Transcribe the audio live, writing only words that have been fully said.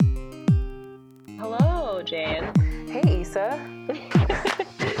Hello, Jan. Hey, Issa.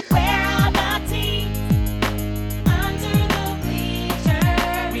 Where are the teens? Under the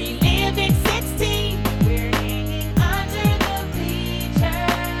bleachers. Reliving 16. We're hanging under the bleachers.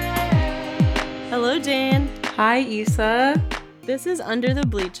 Hello, Jan. Hi, Issa. This is Under the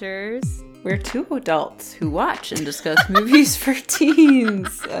Bleachers. We're two adults who watch and discuss movies for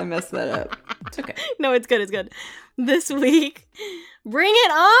teens. I messed that up. It's okay. No, it's good. It's good. This week, bring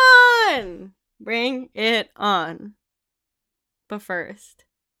it on. Bring it on. But first,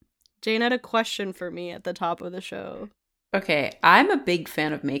 Jane had a question for me at the top of the show. Okay, I'm a big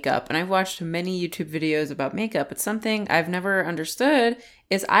fan of makeup, and I've watched many YouTube videos about makeup, but something I've never understood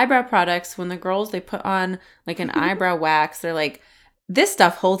is eyebrow products. When the girls, they put on like an eyebrow wax, they're like, this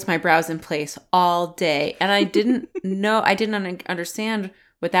stuff holds my brows in place all day. And I didn't understand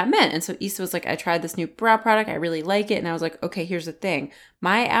what that meant. And so Issa was like, I tried this new brow product. I really like it. And I was like, okay, here's the thing.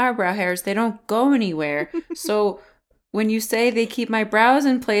 My eyebrow hairs, they don't go anywhere. So when you say they keep my brows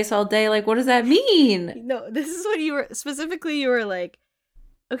in place all day, like, what does that mean? No, this is what you were, specifically, you were like,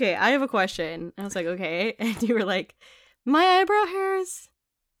 okay, I have a question. I was like, okay. And you were like, my eyebrow hairs,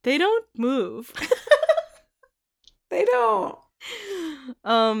 they don't move. They don't.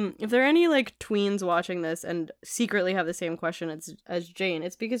 If there are any like tweens watching this and secretly have the same question as Jane,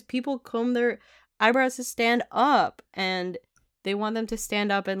 it's because people comb their eyebrows to stand up and they want them to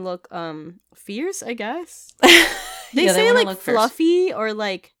stand up and look fierce, I guess. They Yeah, say wanna like look fierce. fluffy or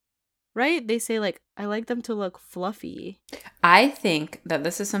like, right? They say like, I like them to look fluffy. I think that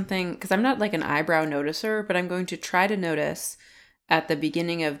this is something, because I'm not like an eyebrow noticer, but I'm going to try to notice at the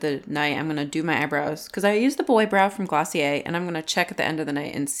beginning of the night. I'm going to do my eyebrows because I use the boy brow from Glossier, and I'm going to check at the end of the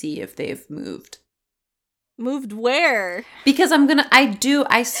night and see if they've moved. Moved where? Because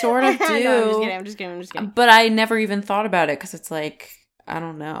I sort of do. No, I'm just kidding. But I never even thought about it because it's like, I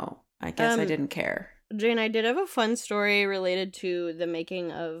don't know. I guess I didn't care. Jane, I did have a fun story related to the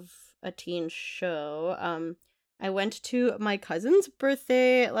making of a teen show. I went to my cousin's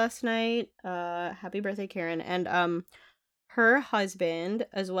birthday last night. Happy birthday, Karen. And her husband,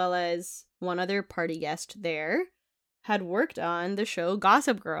 as well as one other party guest there, had worked on the show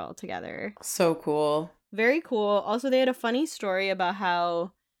Gossip Girl together. So cool. Very cool. Also, they had a funny story about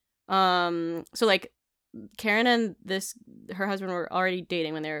how, so like Karen and her husband were already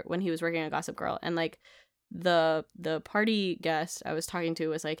dating when he was working on Gossip Girl, and like the party guest I was talking to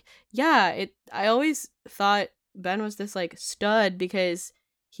was like, yeah, I always thought Ben was this like stud because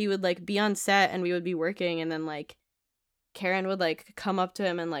he would like be on set and we would be working, and then like Karen would like come up to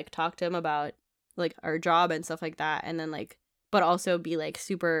him and like talk to him about like our job and stuff like that, and then like but also be like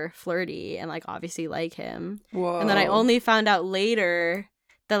super flirty and like obviously like him. Whoa. And then I only found out later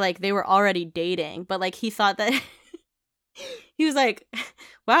that like they were already dating, but like he thought that he was like,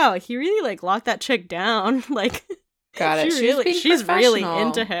 wow, he really like locked that chick down. Like, got it. She's really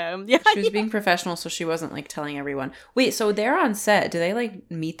into him. Yeah, she was being professional, so she wasn't like telling everyone. Wait, so they're on set. Do they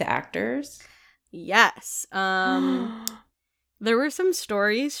like meet the actors? Yes. There were some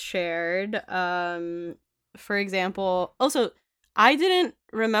stories shared. For example, also I didn't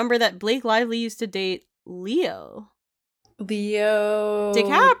remember that Blake Lively used to date Leo DiCaprio.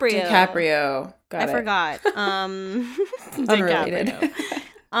 Got I it. forgot. Unrelated.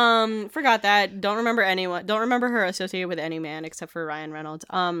 DiCaprio. Forgot that. Don't remember her associated with any man except for Ryan Reynolds.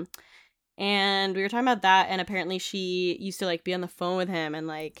 And we were talking about that, and apparently she used to like be on the phone with him and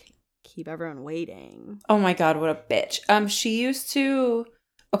like keep everyone waiting. Oh my god, what a bitch. She used to.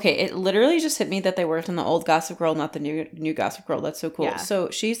 Okay, it literally just hit me that they worked on the old Gossip Girl, not the new Gossip Girl. That's so cool. Yeah. So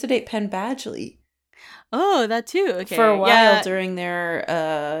she used to date Penn Badgley. Oh, that too. Okay. For a while yeah. during their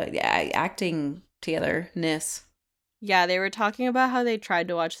acting togetherness. Yeah, they were talking about how they tried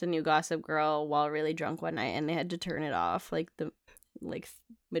to watch the new Gossip Girl while really drunk one night, and they had to turn it off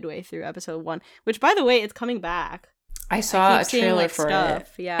midway through episode 1. Which, by the way, it's coming back. I saw a seeing, trailer like, for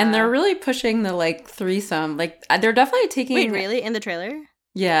stuff. it. Yeah, And they're really pushing the like threesome. Like they're definitely taking. Wait, really? In the trailer?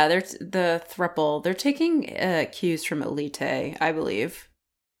 Yeah, they're the throuple. They're taking cues from Elite, I believe.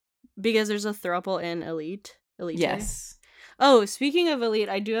 Because there's a throuple in Elite. Yes. Oh, speaking of Elite,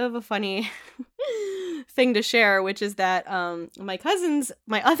 I do have a funny thing to share, which is that my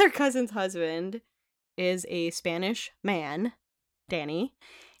other cousin's husband is a Spanish man, Danny.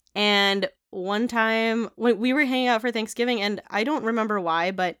 And one time when we were hanging out for Thanksgiving, and I don't remember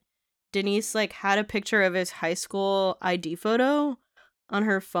why, but Denise like had a picture of his high school ID photo on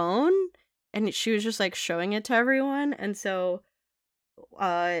her phone, and she was just like showing it to everyone. And so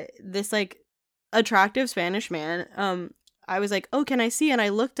this like attractive Spanish man, I was like, oh, can I see? And I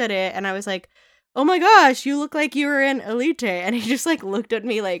looked at it and I was like, oh my gosh, you look like you were in Elite. And he just like looked at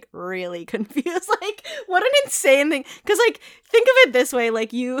me like really confused. Like, what an insane thing. Because like, think of it this way,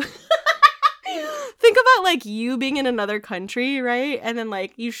 like you think about like you being in another country, right? And then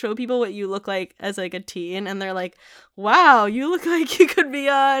like you show people what you look like as like a teen, and they're like, wow, you look like you could be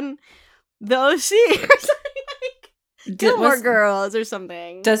on the OC or something, like Gilmore Girls or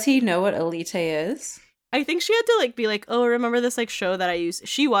something. Does he know what Elite is? I think she had to like be like, oh, remember this like show that I use?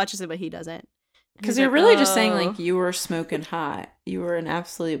 She watches it, but he doesn't. Because He's you're like, really just saying "Oh." like you were smoking hot. You were an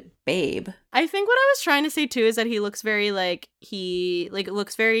absolute babe. I think what I was trying to say too is that he looks very like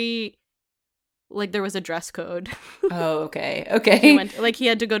looks very like there was a dress code. Oh, okay. He Okay. went like he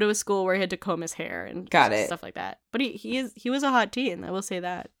had to go to a school where he had to comb his hair and Got it. stuff like that. But he was a hot teen. I will say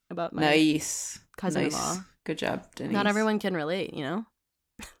that about my Nice. cousin-in-law. Nice. Good job, Denise. Not everyone can relate, you know.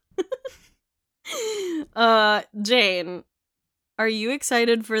 Jane, are you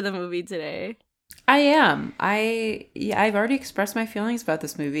excited for the movie today? I am. I've already expressed my feelings about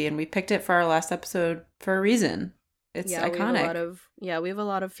this movie, and we picked it for our last episode for a reason. It's iconic. We have a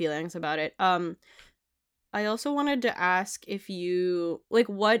lot of feelings about it. I also wanted to ask if you like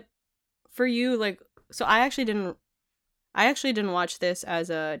what for you like. So I actually didn't watch this as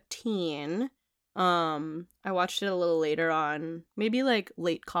a teen. I watched it a little later on, maybe like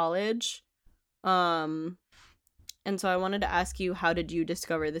late college. And so I wanted to ask you, how did you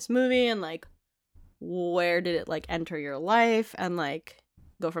discover this movie, and like where did it like enter your life, and like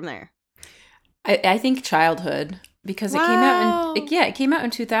go from there? I think childhood, because Wow. it came out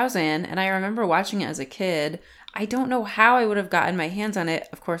in 2000, and I remember watching it as a kid. I don't know how I would have gotten my hands on it.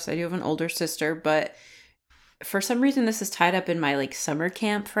 Of course, I do have an older sister, but for some reason this is tied up in my like summer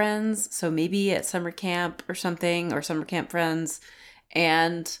camp friends. So maybe at summer camp or something, or summer camp friends.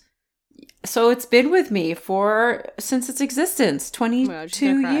 And so it's been with me since its existence, Oh my God, she's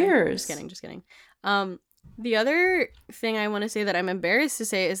gonna 22 cry. years. Just kidding. The other thing I want to say that I'm embarrassed to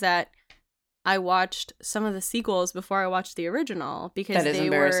say is that I watched some of the sequels before I watched the original, because That is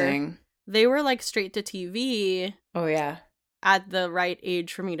embarrassing. They were like straight to TV Oh yeah. at the right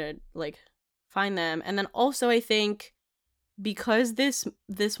age for me to like find them. And then also I think because this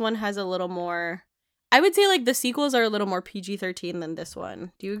one has a little more, I would say like the sequels are a little more PG-13 than this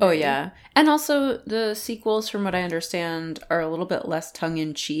one. Do you agree? Oh yeah. And also the sequels, from what I understand, are a little bit less tongue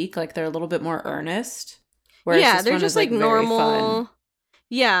in cheek. Like they're a little bit more earnest. Whereas Yeah, this they're one just is, like very normal. fun.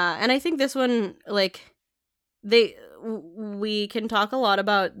 Yeah, and I think this one like we can talk a lot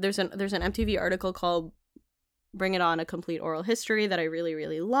about. There's an MTV article called "Bring It On: A Complete Oral History" that I really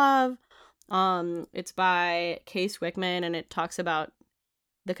really love. It's by Case Wickman, and it talks about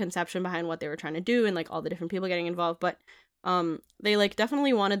the conception behind what they were trying to do and like all the different people getting involved. But they like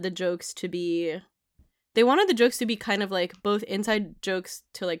definitely wanted the jokes to be. They wanted the jokes to be kind of like both inside jokes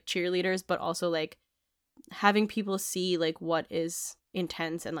to like cheerleaders, but also like having people see like what is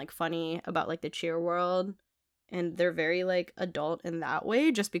intense and like funny about like the cheer world. And they're very like adult in that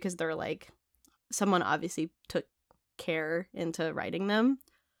way, just because they're like someone obviously took care into writing them,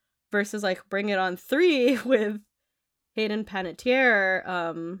 versus like Bring It On 3 with Hayden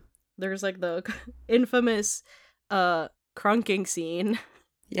Panettiere. There's like the infamous crunking scene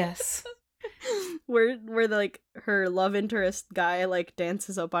Yes. where the, like her love interest guy like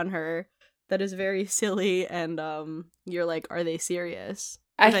dances up on her. That is very silly, and you're like, are they serious?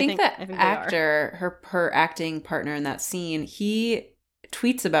 I Which think that they are. actor, her acting partner in that scene, he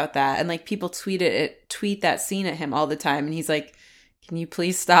tweets about that, and like people tweet that scene at him all the time, and he's like, "Can you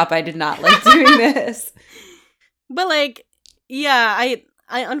please stop? I did not like doing this." But like, yeah, I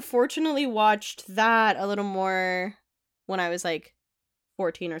unfortunately watched that a little more when I was like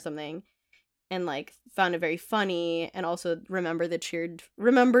 14 or something, and like found it very funny, and also remembered the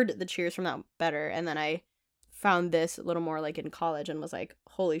cheers from that better. And then I found this a little more like in college and was like,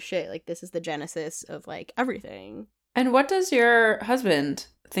 holy shit, like this is the genesis of like everything. And what does your husband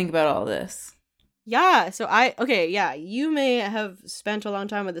think about all this? Yeah, so you may have spent a long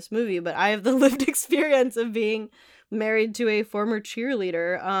time with this movie, but I have the lived experience of being married to a former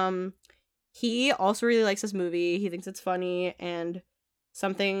cheerleader. He also really likes this movie. He thinks it's funny, and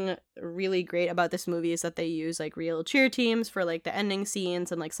something really great about this movie is that they use like real cheer teams for like the ending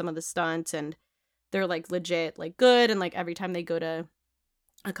scenes and like some of the stunts, and they're like legit like good, and like every time they go to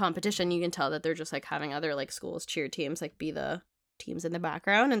a competition you can tell that they're just like having other like schools cheer teams like be the teams in the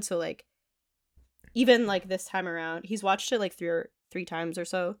background. And so like even like this time around, he's watched it like three times or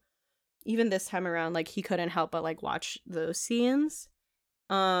so. Even this time around, like he couldn't help but like watch those scenes.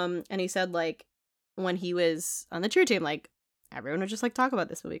 And he said like when he was on the cheer team, like everyone would just like talk about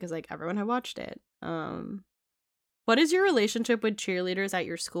this movie because like everyone had watched it. What is your relationship with cheerleaders at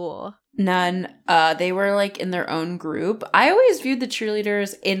your school? None. They were like in their own group. I always viewed the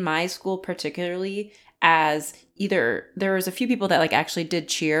cheerleaders in my school particularly as either there was a few people that like actually did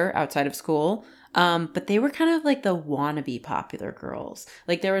cheer outside of school. But they were kind of like the wannabe popular girls.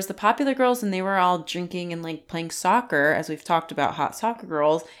 Like there was the popular girls and they were all drinking and like playing soccer, as we've talked about, hot soccer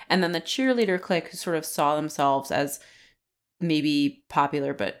girls. And then the cheerleader clique who sort of saw themselves as maybe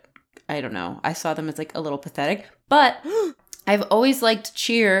popular, but I don't know. I saw them as like a little pathetic. But I've always liked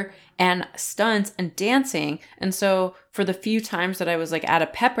cheer and stunts and dancing. And so for the few times that I was like at a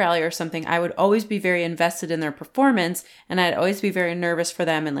pep rally or something, I would always be very invested in their performance. And I'd always be very nervous for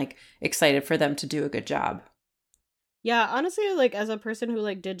them and like excited for them to do a good job. Yeah, honestly, like as a person who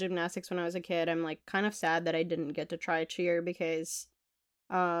like did gymnastics when I was a kid, I'm like kind of sad that I didn't get to try cheer because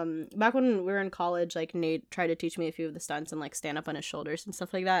back when we were in college, like Nate tried to teach me a few of the stunts and like stand up on his shoulders and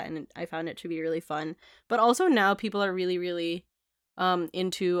stuff like that, and I found it to be really fun. But also now people are really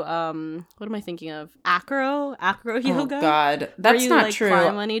into what am I thinking of? Acro yoga. Oh God, that's where you, not like, true.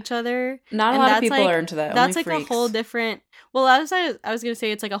 Climb on each other. Not a And lot of that's, people like- are into that. That's Only like freaks. a whole different. Well, I was gonna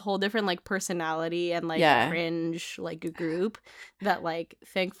say it's like a whole different like personality and like Yeah. cringe like a group that like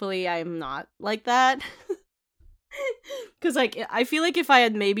thankfully I'm not like that. Because like I feel like if I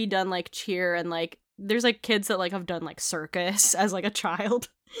had maybe done like cheer and like there's like kids that like have done like circus as like a child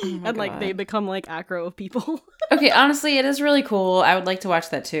Oh my and like they God. become like acro people. Okay, honestly, it is really cool. I would like to watch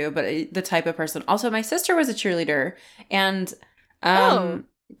that too, but the type of person. Also, my sister was a cheerleader, and Oh.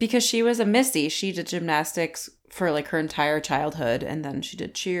 because she was a Missy, she did gymnastics for like her entire childhood, and then she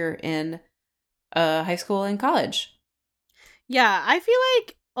did cheer in high school and college. Yeah, I feel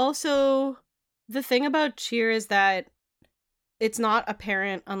like also the thing about cheer is that it's not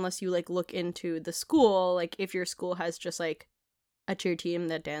apparent unless you like look into the school, like if your school has just like a cheer team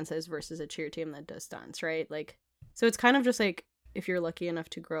that dances versus a cheer team that does stunts, right? Like so it's kind of just like if you're lucky enough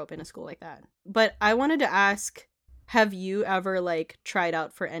to grow up in a school like that. But I wanted to ask, have you ever like tried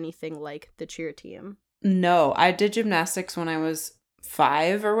out for anything like the cheer team? No, I did gymnastics when I was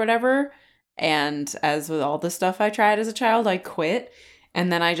 5 or whatever, and as with all the stuff I tried as a child, I quit. And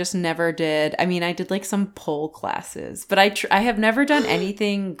then I just never did. I mean, I did like some pole classes, but I have never done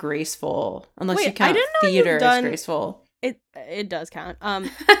anything graceful unless Wait, you count I didn't know you've theater as done- graceful. It does count.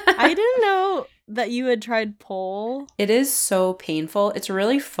 I didn't know that you had tried pole. It is so painful. It's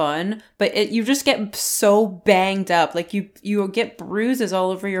really fun, but you just get so banged up. Like you get bruises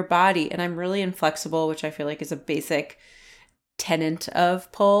all over your body, and I'm really inflexible, which I feel like is a basic tenet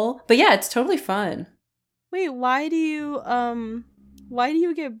of pole. But yeah, it's totally fun. Wait, why do you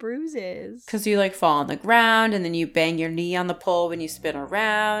get bruises? Because you like fall on the ground and then you bang your knee on the pole when you spin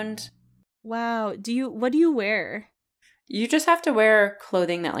around. Wow. What do you wear? You just have to wear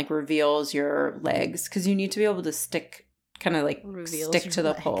clothing that like reveals your legs because you need to be able to stick Reveals stick your to the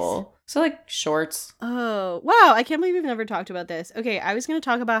legs. pole. So like shorts. Oh, wow. I can't believe we've never talked about this. Okay, I was going to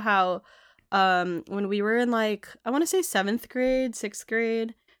talk about how when we were in like I want to say 7th grade, 6th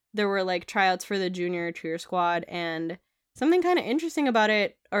grade, there were like tryouts for the junior cheer squad, and something kind of interesting about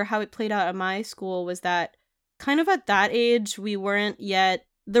it or how it played out at my school was that kind of at that age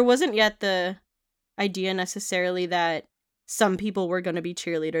there wasn't yet the idea necessarily that some people were going to be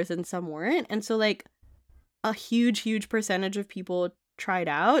cheerleaders and some weren't. And so like a huge percentage of people tried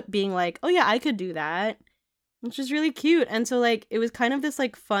out being like, oh yeah, I could do that, which is really cute. And so like it was kind of this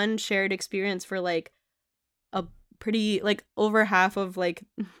like fun shared experience for like a pretty like over half of like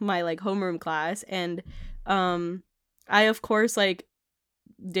my like homeroom class. And I of course like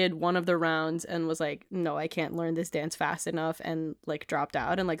did one of the rounds and was like, no, I can't learn this dance fast enough, and like dropped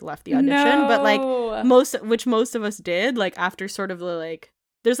out and like left the audition. But like most of us did, like after sort of the like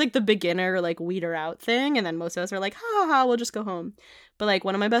there's like the beginner like weeder out thing, and then most of us are like, ha ha, we'll just go home. But like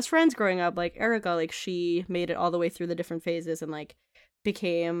one of my best friends growing up, like Erica, like she made it all the way through the different phases and like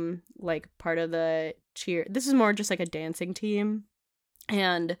became like part of the cheer. This is more just like a dancing team,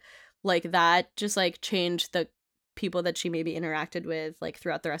 and like that just like changed the people that she maybe interacted with like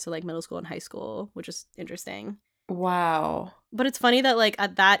throughout the rest of like middle school and high school, which is interesting. Wow. But it's funny that like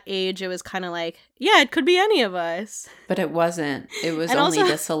at that age it was kind of like, yeah, it could be any of us. But it wasn't. It was And only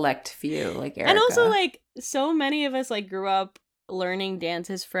also- the select few, like Erica. And also like so many of us like grew up learning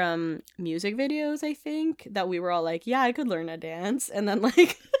dances from music videos, I think, that we were all like, yeah, I could learn a dance, and then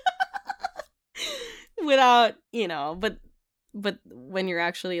like without, but when you're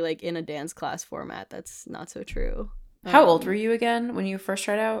actually like in a dance class format, that's not so true. How old were you again when you first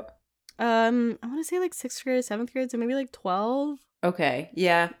tried out? I want to say like 6th grade, 7th grade, so maybe like 12. Okay.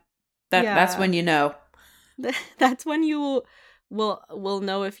 Yeah. That's Yeah. when you know. That's when you will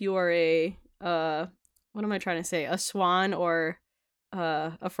know if you are a what am I trying to say? A swan or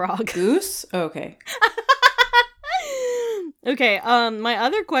a frog? Goose? Okay. Okay, my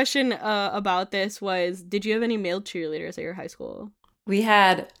other question about this was, did you have any male cheerleaders at your high school? We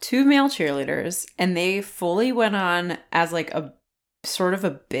had 2 male cheerleaders, and they fully went on as like a sort of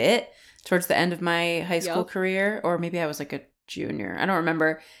a bit towards the end of my high school Yup. career, or maybe I was like a junior. I don't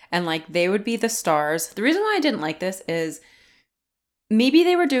remember. And like they would be the stars. The reason why I didn't like this is maybe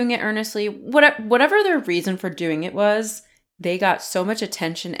they were doing it earnestly. Whatever their reason for doing it was, they got so much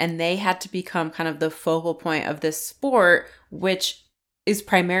attention and they had to become kind of the focal point of this sport, which is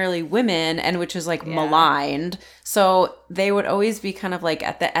primarily women and which is like Yeah. maligned. So they would always be kind of like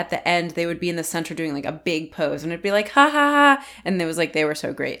at the end, they would be in the center doing like a big pose and it'd be like, ha ha ha. And it was like, they were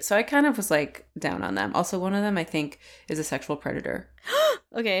so great. So I kind of was like down on them. Also, one of them I think is a sexual predator.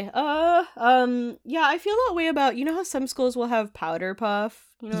 Okay. Yeah, I feel that way about, you know how some schools will have powder puff?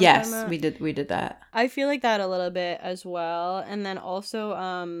 You know what I'm talking Yes, about? we did that. I feel like that a little bit as well. And then also,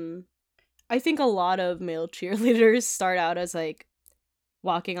 I think a lot of male cheerleaders start out as like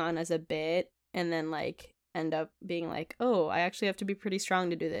walking on as a bit and then like end up being like, oh, I actually have to be pretty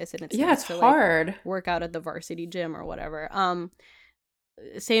strong to do this. And it's Yeah, nice it's to, like, hard. work out at the varsity gym or whatever.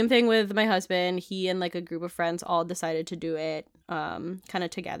 Same thing with my husband. He and like a group of friends all decided to do it kind of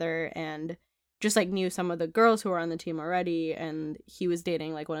together and just like knew some of the girls who were on the team already, and he was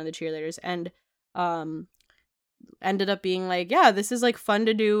dating like one of the cheerleaders, and ended up being like, yeah, this is like fun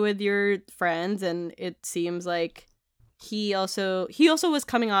to do with your friends. And it seems like he also was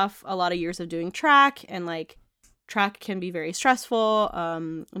coming off a lot of years of doing track, and like track can be very stressful,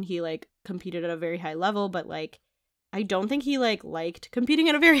 and he like competed at a very high level, but like I don't think he like liked competing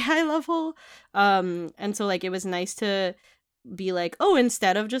at a very high level, and so like it was nice to be like, oh,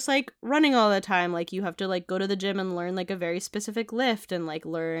 instead of just like running all the time, like you have to like go to the gym and learn like a very specific lift and like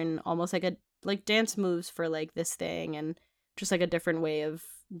learn almost like a like dance moves for like this thing, and just like a different way of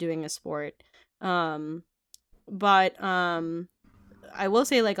doing a sport. But I will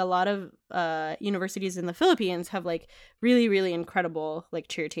say like a lot of universities in the Philippines have like really, really incredible like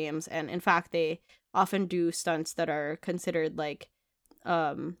cheer teams, and in fact they often do stunts that are considered like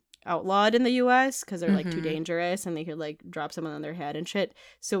outlawed in the US because they're like too Mhm. dangerous and they could like drop someone on their head and shit.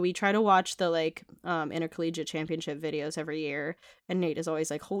 So we try to watch the like intercollegiate championship videos every year, and Nate is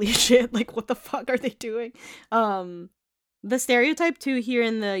always like, holy shit, like what the fuck are they doing? The stereotype too here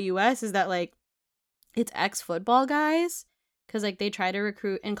in the US is that like it's ex-football guys, because like they try to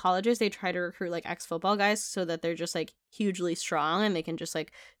recruit in colleges, they try to recruit like ex-football guys so that they're just like hugely strong and they can just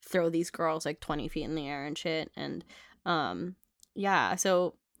like throw these girls like 20 feet in the air and shit. And yeah,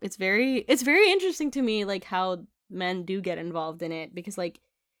 so it's very interesting to me like how men do get involved in it, because like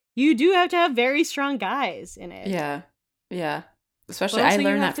you do have to have very strong guys in it. Yeah. Yeah. But Especially also I you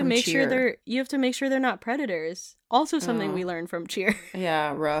learned have that to from make cheer. sure you have to make sure they're not predators. Also something we Oh. learned from cheer.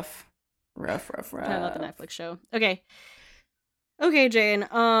 Yeah, rough. Rough. Talking about the Netflix show. Okay, Jane.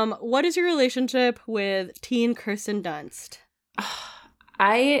 What is your relationship with teen Kirsten Dunst?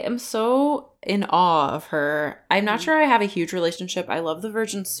 I am so in awe of her. I'm not Mhm. sure I have a huge relationship. I love the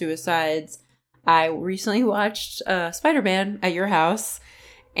Virgin Suicides. I recently watched Spider-Man at your house,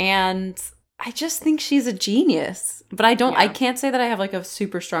 and I just think she's a genius. But I Yeah. can't say that I have like a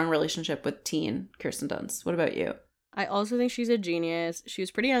super strong relationship with teen Kirsten Dunst. What about you? I also think she's a genius. She was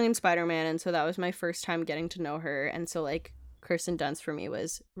pretty young in Spider-Man, and so that was my first time getting to know her. And so like Kirsten Dunst for me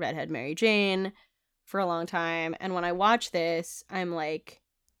was redhead Mary Jane for a long time. And when I watch this, I'm like,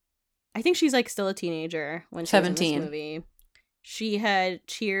 I think she's like still a teenager when she was in 17. this movie. She had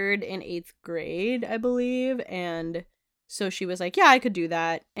cheered in 8th grade, I believe, and so she was like, yeah, I could do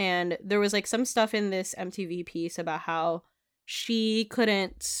that. And there was like some stuff in this MTV piece about how she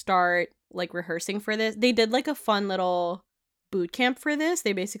couldn't start like rehearsing for this. They did like a fun little boot camp for this.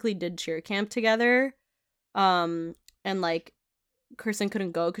 They basically did cheer camp together. And like Kirsten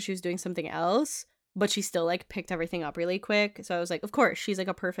couldn't go because she was doing something else, but she still like picked everything up really quick. So I was like, of course, she's like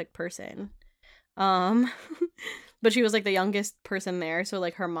a perfect person. But she was like the youngest person there, so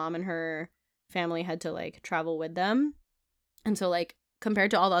like her mom and her family had to like travel with them. And so like compared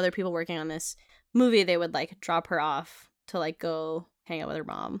to all the other people working on this movie, they would like drop her off to like go hang out with her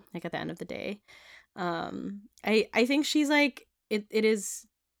mom like at the end of the day. I think she's like it is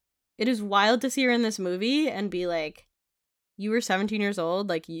wild to see her in this movie and be like, you were 17 years old,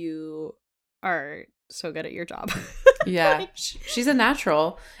 like you are so good at your job. Yeah, Like, she's a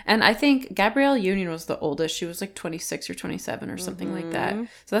natural. And I think Gabrielle Union was the oldest. She was like 26 or 27 or something like that. Mhm.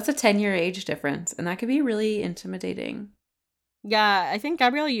 So that's a 10-year age difference. And that could be really intimidating. Yeah, I think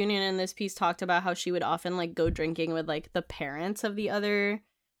Gabrielle Union in this piece talked about how she would often like go drinking with like the parents of the other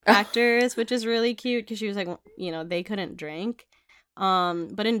actors, which is really cute because she was like, you know, they couldn't drink.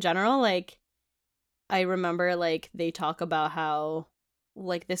 But in general, like, I remember like they talk about how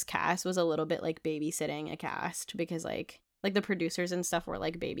like this cast was a little bit like babysitting a cast because like the producers and stuff were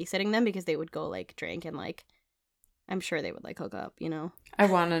like babysitting them because they would go like drink and like I'm sure they would like hook up, you know. I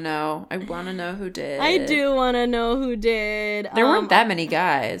want to know who did. I do want to know who did. There weren't that many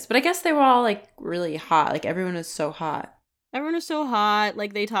guys, but I guess they were all like really hot. Like everyone was so hot. Everyone was so hot.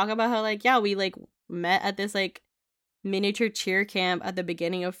 Like they talk about how like, yeah, we like met at this like miniature cheer camp at the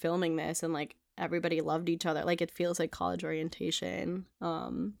beginning of filming this and like everybody loved each other. Like it feels like college orientation.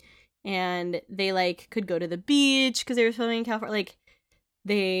 And they like could go to the beach because they were filming in California. Like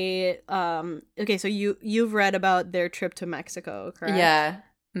they okay, so you've read about their trip to Mexico, correct? Yeah.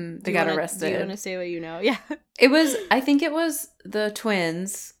 They got arrested. Do you want to say what you know? Yeah. I think it was the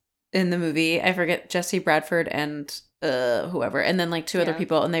twins in the movie. I forget, Jesse Bradford and whoever, and then like two other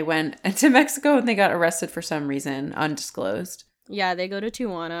people, and they went to Mexico and they got arrested for some reason, undisclosed. Yeah, they went to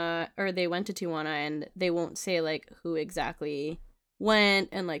Tijuana, and they won't say like who exactly went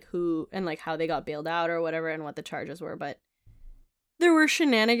and like who and like how they got bailed out or whatever and what the charges were, but there were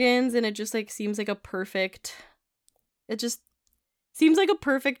shenanigans and it just like seems like a perfect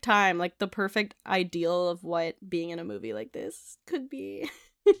time, like the perfect ideal of what being in a movie like this could be.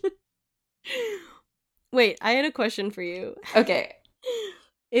 Wait, I had a question for you. Okay.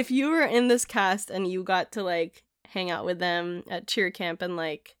 If you were in this cast and you got to like hang out with them at cheer camp and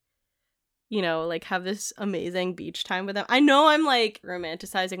like, you know, like have this amazing beach time with them. I know I'm like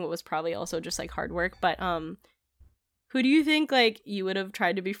romanticizing what was probably also just like hard work, but who do you think like you would have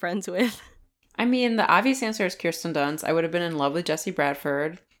tried to be friends with? I mean, the obvious answer is Kirsten Dunst. I would have been in love with Jesse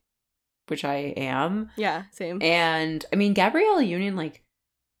Bradford, which I am. Yeah, same. And I mean, Gabrielle Union, like,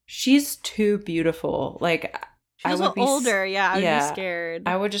 she's too beautiful. Like, I would be older. Yeah, I would be scared.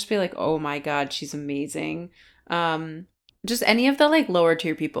 I would just be like, oh my God, she's amazing. Just any of the like lower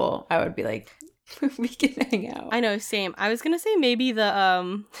tier people, I would be like, we can hang out. I know, same. I was gonna say maybe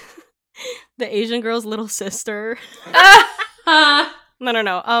the the Asian girl's little sister.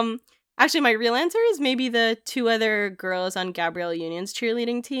 No. Actually, my real answer is maybe the two other girls on Gabrielle Union's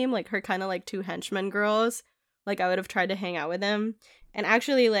cheerleading team, like her kind of like two henchmen girls. Like I would have tried to hang out with them. And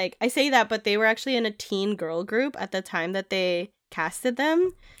actually, like I say that, but they were actually in a teen girl group at the time that they casted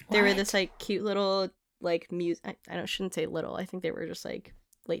them. They were this like cute little like music. I shouldn't say little. I think they were just like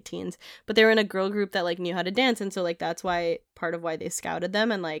late teens, but they were in a girl group that like knew how to dance, and so like that's why part of why they scouted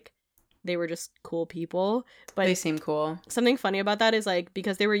them, and like they were just cool people. But they seem cool. Something funny about that is like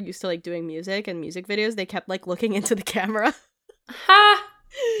because they were used to like doing music and music videos, they kept like looking into the camera. Ha!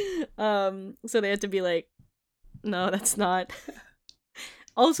 So they had to be like, no, that's not.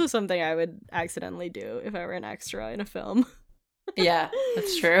 Also something I would accidentally do if I were an extra in a film. Yeah,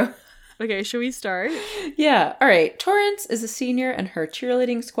 that's true. Okay, should we start? Yeah. All right. Torrance is a senior and her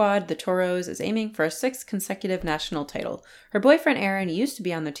cheerleading squad, the Toros, is aiming for a 6th consecutive national title. Her boyfriend Aaron used to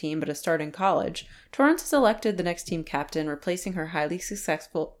be on the team but is starting college. Torrance is elected the next team captain, replacing her highly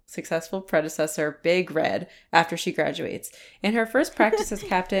successful predecessor, Big Red, after she graduates. In her first practice as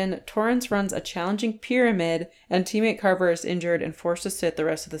captain, Torrance runs a challenging pyramid, and teammate Carver is injured and forced to sit the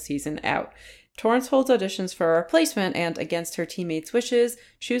rest of the season out. Torrance holds auditions for a replacement and, against her teammates' wishes,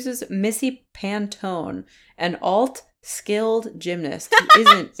 chooses Missy Pantone, an alt-skilled gymnast who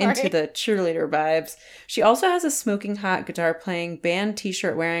isn't into the cheerleader vibes. She also has a smoking hot guitar-playing, band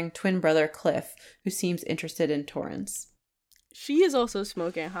t-shirt wearing twin brother Cliff, who seems interested in Torrance. She is also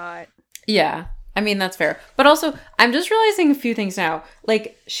smoking hot. Yeah, I mean, that's fair. But also, I'm just realizing a few things now.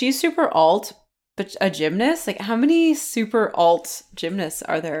 Like, she's super alt, but a gymnast? Like, how many super alt gymnasts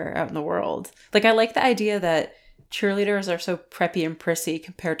are there out in the world? Like, I like the idea that cheerleaders are so preppy and prissy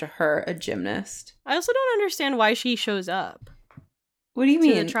compared to her, a gymnast. I also don't understand why she shows up. What do you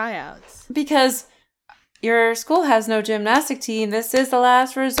mean? To the tryouts. Because your school has no gymnastic team. This is the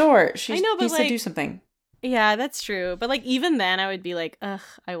last resort. She needs to do something. Yeah, that's true. But, like, even then, I would be like, ugh,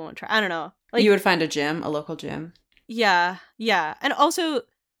 I won't try. I don't know. Like, you would find a local gym. Yeah. And also,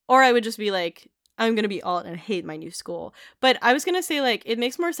 or I would just be like, I'm going to be alt and hate my new school. But I was going to say, like, it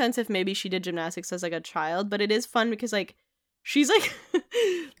makes more sense if maybe she did gymnastics as, like, a child. But it is fun because, like, she's, like,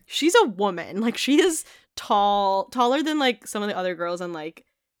 she's a woman. Like, she is taller than, like, some of the other girls and, like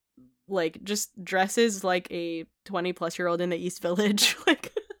just dresses like a 20-plus-year-old in the East Village.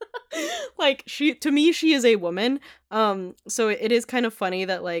 Like, to me, she is a woman. So it is kind of funny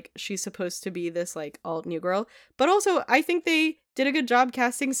that, like, she's supposed to be this, like, alt new girl. But also, I think they did a good job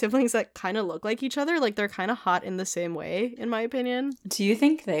casting siblings that kind of look like each other. Like, they're kind of hot in the same way, in my opinion. Do you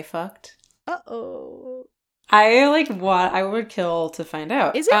think they fucked? Uh-oh. I would kill to find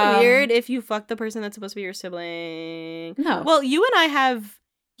out. Is it weird if you fuck the person that's supposed to be your sibling? No. Well, you and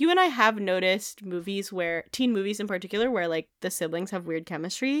I have noticed movies where, teen movies in particular, where like the siblings have weird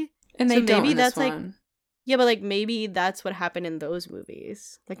chemistry. and they so don't maybe in this that's, like, one. Yeah, but like maybe that's what happened in those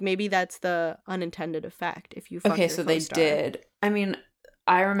movies. Like maybe that's the unintended effect if you fuck Okay, your so they co-star. did. I mean,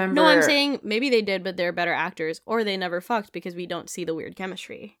 I remember. No, I'm saying maybe they did, but they're better actors, or they never fucked because we don't see the weird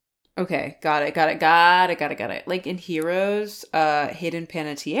chemistry. Okay, got it. Like in Heroes, Hayden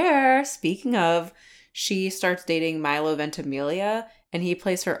Panettiere, speaking of, she starts dating Milo Ventimiglia, and he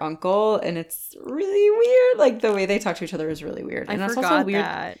plays her uncle, and it's really weird. Like the way they talk to each other is really weird. And I it's forgot also weird.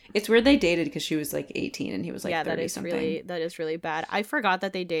 that. It's weird they dated because she was like 18 and he was like Yeah, 30 that is something. that is really bad. I forgot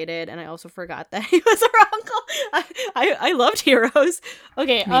that they dated, and I also forgot that he was her uncle. I loved Heroes.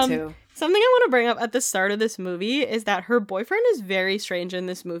 Okay, Me too. something I want to bring up at the start of this movie is that her boyfriend is very strange in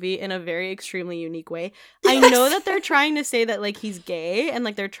this movie in a very extremely unique way. I know that they're trying to say that like he's gay, and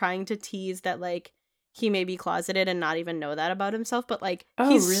like they're trying to tease that like he may be closeted and not even know that about himself, but like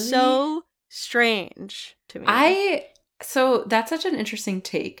he's really? so strange to me. So that's such an interesting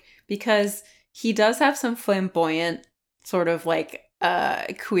take because he does have some flamboyant sort of like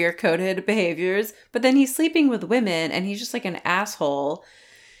queer coded behaviors, but then he's sleeping with women and he's just like an asshole.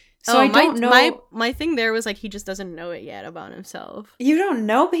 So I don't know. My thing there was like he just doesn't know it yet about himself. You don't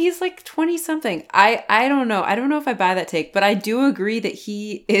know, but he's like 20 something. I don't know. I don't know if I buy that take, but I do agree that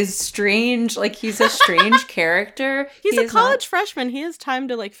he is strange. Like he's a strange character. He's He a is not- college freshman. He has time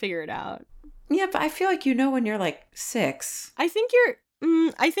to like figure it out. Yeah, but I feel like you know when you're like 6. I think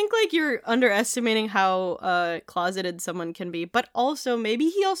like you're underestimating how closeted someone can be, but also maybe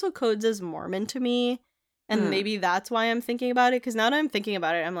he also codes as Mormon to me. And maybe that's why I'm thinking about it. Because now that I'm thinking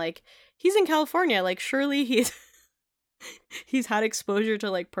about it, I'm like, he's in California. Like, surely he's had exposure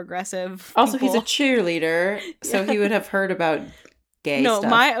to like progressive. Also, he's a people. cheerleader, so he would have heard about gay No, stuff.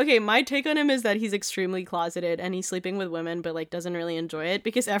 my take on him is that he's extremely closeted and he's sleeping with women, but like doesn't really enjoy it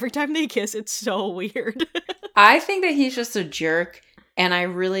because every time they kiss, it's so weird. I think that he's just a jerk, and I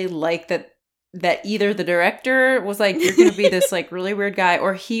really like that either the director was like, you're gonna be this like really weird guy,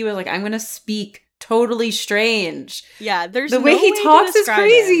 or he was like, I'm gonna speak totally strange. Yeah, there's The no way he to talks is describe him.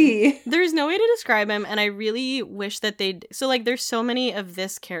 crazy. There's no way to describe him, and I really wish that they'd. So, like, there's so many of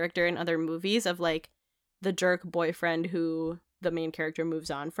this character in other movies of, like, the jerk boyfriend who the main character moves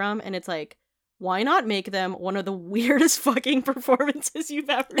on from, and it's like, why not make them one of the weirdest fucking performances you've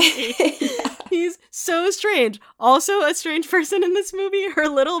ever seen? Yeah. He's so strange. Also, a strange person in this movie, her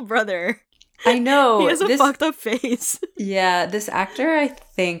little brother. I know. He has a fucked up face. Yeah, this actor, I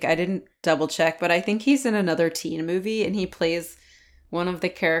think, I didn't double check, but I think he's in another teen movie, and he plays one of the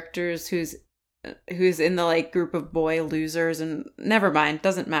characters who's in the like group of boy losers, and never mind,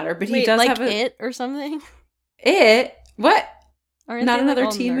 doesn't matter. But he Wait, does like have It or something? It what? Aren't Not they, like, another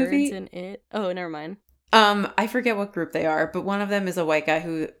all teen nerds movie? in It? Oh, never mind. I forget what group they are, but one of them is a white guy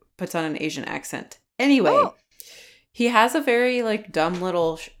who puts on an Asian accent. Anyway, Oh. he has a very like dumb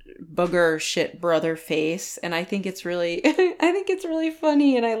little booger shit brother face, and I think it's really, I think it's really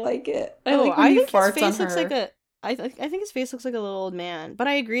funny, and I like it. I like when he think farts his face on looks her. like a. I think his face looks like a little old man, but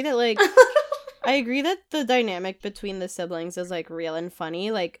I agree that like I agree that the dynamic between the siblings is like real and funny.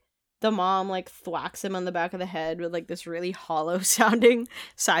 Like the mom like thwacks him on the back of the head with like this really hollow sounding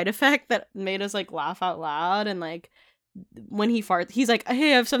side effect that made us like laugh out loud, and like when he farts, he's like,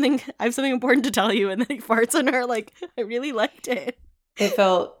 "Hey, I have something important to tell you," and then he farts on her. Like I really liked it. It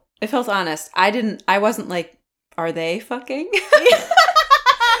felt honest. I wasn't like, are they fucking?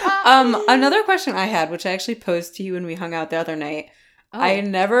 Another question I had, which I actually posed to you when we hung out the other night. Oh. I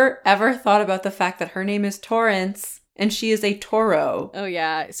never ever thought about the fact that her name is Torrance and she is a Toro. Oh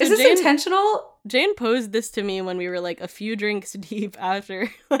yeah. So Is this intentional? Jane posed this to me when we were like a few drinks deep after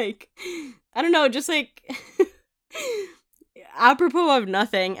like I don't know, just like apropos of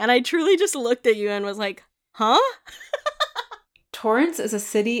nothing, and I truly just looked at you and was like, "Huh?" Torrance is a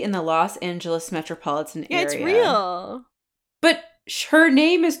city in the Los Angeles metropolitan Yeah, area. it's real. But her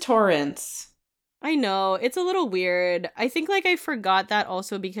name is Torrance. I know. It's a little weird. I think like I forgot that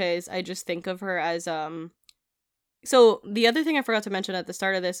also because I just think of her as so the other thing I forgot to mention at the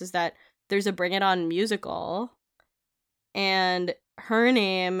start of this is that there's a Bring It On musical, and her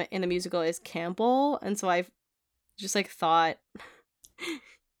name in the musical is Campbell, and so I've just like thought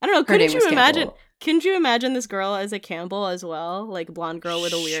I don't know, Her name couldn't was you imagine Campbell. couldn't you imagine this girl as a Campbell as well? Like blonde girl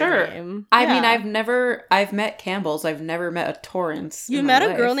with a weird Sure. name. I Yeah. mean, I've met Campbells. I've never met a Torrance. You in my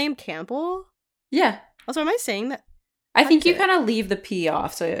met a girl life. named Campbell? Yeah. Also, am I saying that? I think you Accurate. kind of leave the P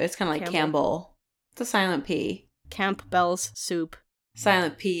off, so it's kind of like Campbell. Campbell. It's a silent P. Campbell's soup.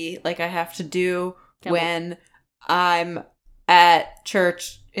 Silent P, like I have to do Can't when I'm at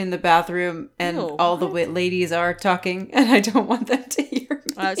church in the bathroom and Ew, all the what? ladies are talking and I don't want them to hear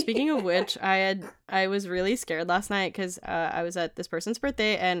me. Speaking of which, I was really scared last night because I was at this person's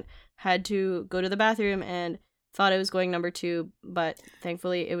birthday and had to go to the bathroom and thought I was going number 2, but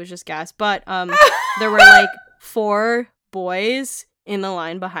thankfully it was just gas. But there were like 4 boys in the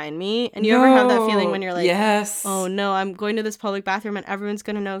line behind me, and you ever have that feeling when you're like, yes. oh no, I'm going to this public bathroom and everyone's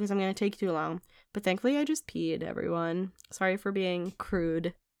gonna know because I'm gonna take too long. But thankfully I just peed, everyone. Sorry for being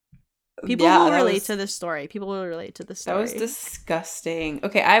crude. People Yeah, will that relate was- to this story. People will relate to this That story. was disgusting.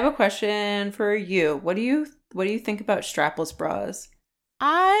 Okay, I have a question for you. What do you think about strapless bras?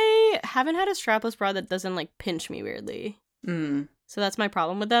 I haven't had a strapless bra that doesn't like pinch me weirdly. Mm. So that's my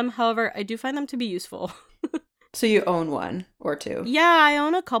problem with them. However, I do find them to be useful. So you own one or two? Yeah, I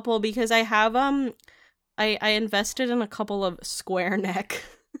own a couple because I have I invested in a couple of square neck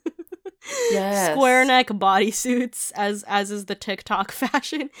Yes. square neck bodysuits as is the TikTok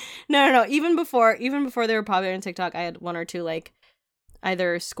fashion. No. Even before they were popular on TikTok, I had 1 or 2 like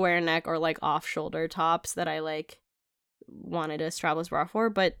either square neck or like off shoulder tops that I like wanted a strapless bra for,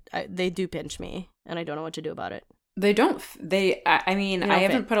 but they do pinch me and I don't know what to do about it. They don't. I mean, They I don't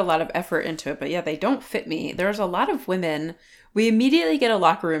haven't fit. put a lot of effort into it, but yeah, they don't fit me. There's a lot of women. We immediately get a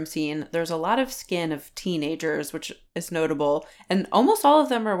locker room scene. There's a lot of skin of teenagers, which is notable, and almost all of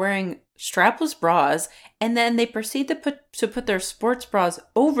them are wearing strapless bras, and then they proceed to put their sports bras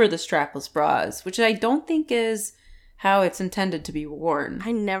over the strapless bras, which I don't think is how it's intended to be worn.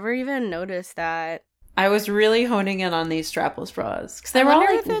 I never even noticed that. I was really honing in on these strapless bras because they I were all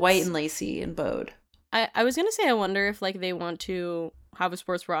wonder like if it's- white and lacy and bowed. I was gonna say I wonder if like they want to have a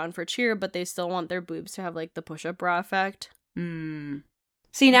sports bra on for cheer, but they still want their boobs to have like the push-up bra effect. Mm.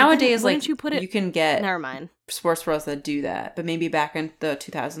 See, then nowadays, wouldn't like you put it- you can get Never mind. sports bras that do that, but maybe back in the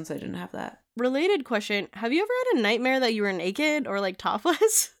 2000s, I didn't have that. Related question: have you ever had a nightmare that you were naked or like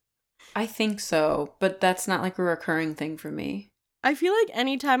topless? I think so, but that's not like a recurring thing for me. I feel like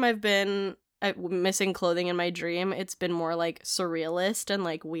anytime I've been missing clothing in my dream, it's been more like surrealist and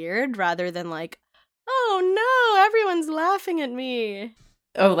like weird rather than like, oh no, everyone's laughing at me.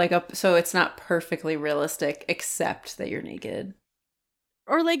 Oh, so it's not perfectly realistic, except that you're naked.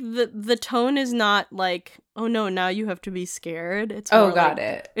 Or like the tone is not like, oh no, now you have to be scared. It's more Got like,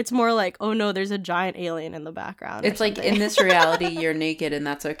 it. It's more like, oh no, there's a giant alien in the background. or It's like something. in this reality, you're naked and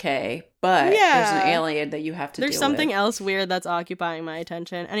that's okay, but there's Yeah. an alien that you have to There's deal something with. else weird that's occupying my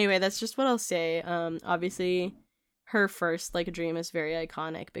attention. Anyway, that's just what I'll say. Obviously, her first like dream is very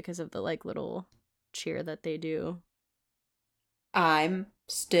iconic because of the like little cheer that they do. I'm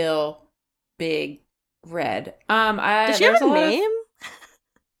still big red. Does she have there's a lot of- name?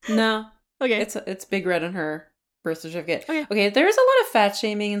 No. Okay. It's Big Red on her birth certificate. Okay. There's a lot of fat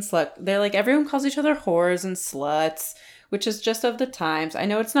shaming and slut. They're like, everyone calls each other whores and sluts, which is just of the times. I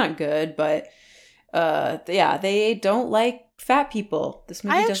know it's not good, but yeah, they don't like fat people. This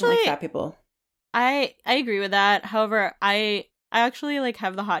movie doesn't like fat people. I agree with that. However, I actually like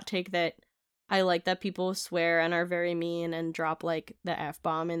have the hot take that I like that people swear and are very mean and drop like the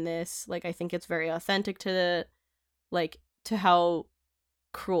F-bomb in this. Like I think it's very authentic to the like to how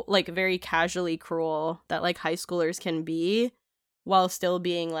cruel, like very casually cruel that like high schoolers can be while still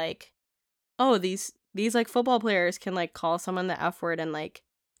being like, oh, these like football players can like call someone the F word and like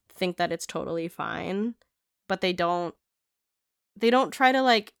think that it's totally fine, but they don't try to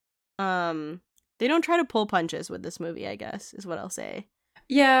like they don't try to pull punches with this movie, I guess, is what I'll say.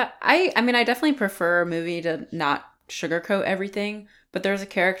 Yeah, I mean, I definitely prefer a movie to not sugarcoat everything, but there's a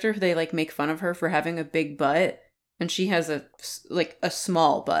character who they like make fun of her for having a big butt, and she has a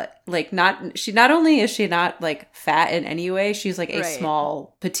small butt. Like not only is she not like fat in any way, she's like a Right.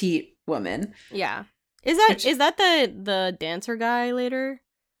 small petite woman. Yeah. Is that Which- is that the dancer guy later?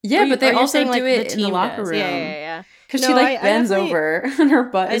 Yeah, Or but they you're also saying, do like, it in the team locker does? room. Yeah. Because No, she like I bends definitely- over and her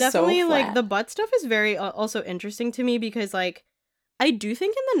butt I is so definitely flat. like the butt stuff is very also interesting to me because like I do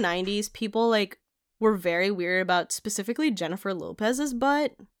think in the 90s people like were very weird about specifically Jennifer Lopez's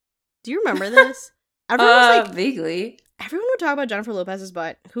butt. Do you remember this? Everyone was like vaguely. everyone would talk about Jennifer Lopez's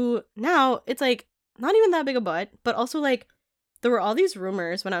butt, who now it's like not even that big a butt, but also like there were all these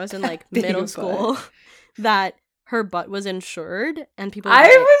rumors when I was in like Big middle butt. school that her butt was insured and people I would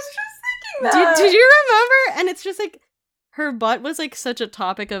be like, was just thinking that. did you remember? And it's just like her butt was like such a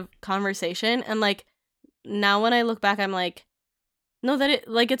topic of conversation, and like now when I look back, I'm like, no, that it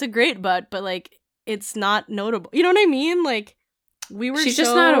like it's a great butt, but like it's not notable. You know what I mean? Like we were. She's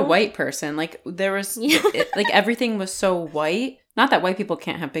just not a white person. Like there was Yeah. like everything was so white. Not that white people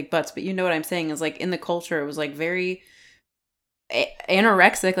can't have big butts, but you know what I'm saying is like in the culture it was like very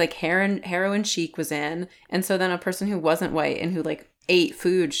anorexic, like heroin chic was in, and so then a person who wasn't white and who like ate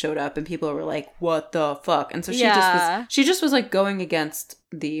food showed up, and people were like, "What the fuck?" And so she just was like going against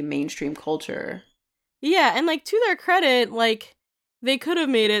the mainstream culture. Yeah, and like to their credit, like they could have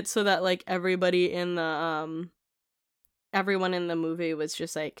made it so that like everybody in the everyone in the movie was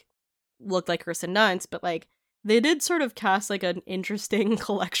just like looked like Kirsten Dunst, but like they did sort of cast like an interesting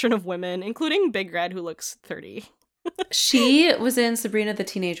collection of women, including Big Red, who looks 30. She was in Sabrina the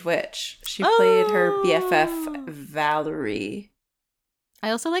Teenage Witch. She played her Oh. BFF Valerie. I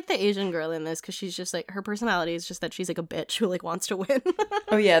also like the Asian girl in this because she's just like, her personality is just that she's like a bitch who like wants to win.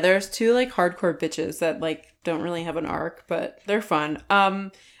 Oh yeah, there's two like hardcore bitches that like don't really have an arc, but they're fun.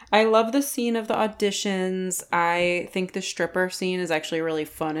 I love the scene of the auditions. I think the stripper scene is actually really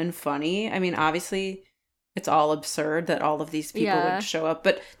fun and funny. I mean, obviously it's all absurd that all of these people Yeah. would show up,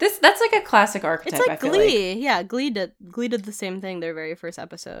 but that's like a classic archetype. It's like I feel Glee. Yeah, Glee did the same thing their very first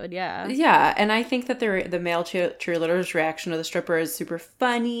episode. Yeah. Yeah, and I think that the male cheerleaders' reaction to the stripper is super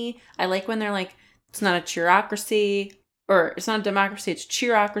funny. I like when they're like, it's not a cheerocracy, or it's not a democracy, it's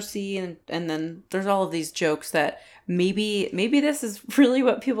cheerocracy, and then there's all of these jokes that maybe this is really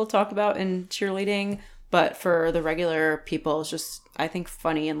what people talk about in cheerleading, but for the regular people, it's just, I think,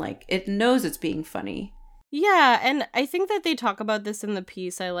 funny, and like, it knows it's being funny. Yeah, and I think that they talk about this in the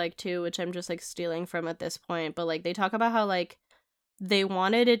piece I like too, which I'm just like stealing from at this point, but like they talk about how like they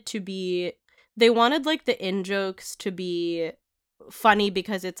wanted like the in-jokes to be funny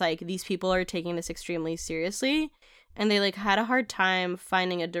because it's like these people are taking this extremely seriously, and they like had a hard time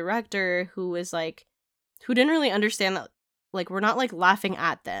finding a director who didn't really understand that like we're not like laughing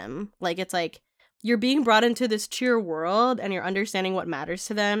at them. Like it's like you're being brought into this cheer world and you're understanding what matters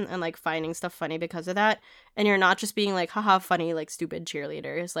to them and like finding stuff funny because of that, and you're not just being like haha funny like stupid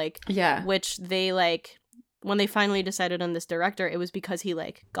cheerleaders, like Yeah. which they like when they finally decided on this director, it was because he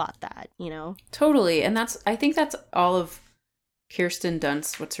like got that, you know. Totally. And I think that's all of Kirsten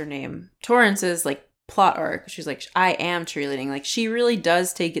Dunst, what's her name? Torrance's like plot arc. She's like, I am cheerleading. Like she really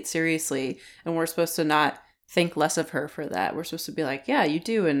does take it seriously, and we're supposed to not think less of her for that. We're supposed to be like, yeah, you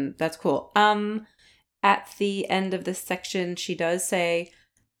do, and that's cool. At the end of this section, she does say,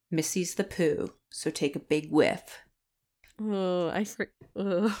 Missy's the poo, so take a big whiff. Oh,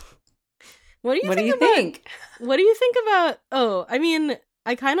 What do you What do think you about think? What do you think about? Oh, I mean,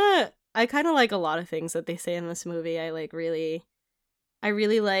 I kind of like a lot of things that they say in this movie. I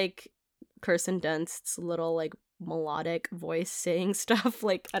really like Kirsten Dunst's little like melodic voice saying stuff.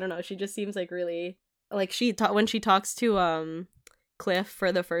 Like I don't know, she just seems like really like when she talks to Cliff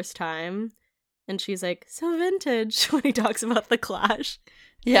for the first time, and she's like so vintage when he talks about the Clash.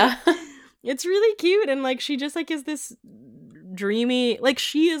 Yeah. It's really cute, and like she just like is this dreamy, like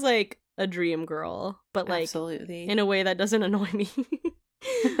she is like a dream girl, but like Absolutely. in a way that doesn't annoy me.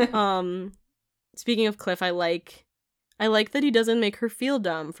 Speaking of Cliff, I like that he doesn't make her feel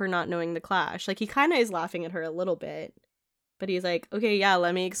dumb for not knowing the Clash. Like he kind of is laughing at her a little bit, but he's like, okay, yeah,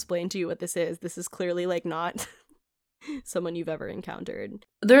 let me explain to you what this is. This is clearly like not someone you've ever encountered.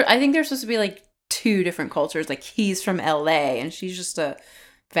 I think there's supposed to be like two different cultures. Like he's from LA and she's just a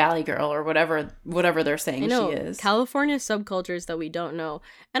Valley girl or whatever they're saying I know, she is. California subcultures that we don't know.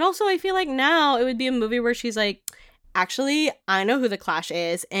 And also I feel like now it would be a movie where she's like, actually, I know who the Clash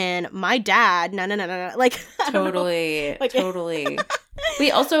is, and my dad, no. Like, I don't know. Totally. Like- Totally.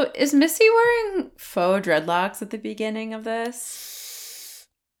 Wait, also, is Missy wearing faux dreadlocks at the beginning of this?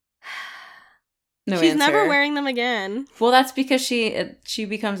 No She's answer. never wearing them again. Well, that's because she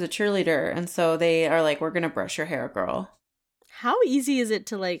becomes a cheerleader, and so they are like, we're gonna brush your hair, girl. How easy is it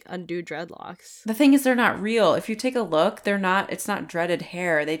to like undo dreadlocks? The thing is, they're not real. If you take a look, it's not dreaded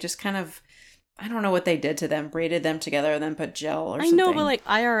hair. They just kind of, I don't know what they did to them, braided them together and then put gel or something. I know, but like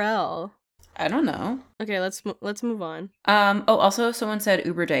IRL. I don't know. Okay, let's move on. Also, someone said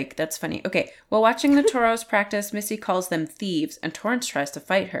Uberdyke. That's funny. Okay, while watching the Toros practice, Missy calls them thieves, and Torrance tries to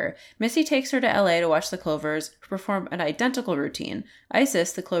fight her. Missy takes her to LA to watch the Clovers, who perform an identical routine.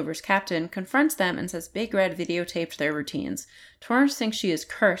 Isis, the Clovers' captain, confronts them and says Big Red videotaped their routines. Torrance thinks she is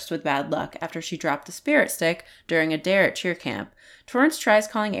cursed with bad luck after she dropped the spirit stick during a dare at cheer camp. Torrance tries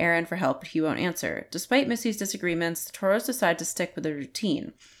calling Aaron for help, but he won't answer. Despite Missy's disagreements, the Toros decide to stick with the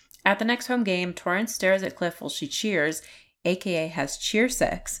routine. At the next home game, Torrance stares at Cliff while she cheers, aka has cheer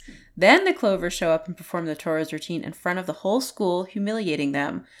sex. Then the Clovers show up and perform the Toros routine in front of the whole school, humiliating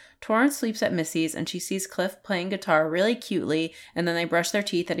them. Torrance sleeps at Missy's and she sees Cliff playing guitar really cutely, and then they brush their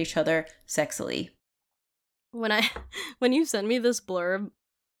teeth at each other sexily. When you sent me this blurb,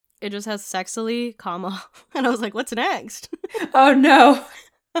 it just has sexily, comma, and I was like, what's next? Oh no!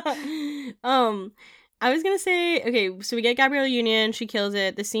 I was gonna say, okay, so we get Gabrielle Union, she kills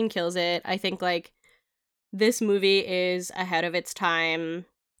it, the scene kills it. I think, like, this movie is ahead of its time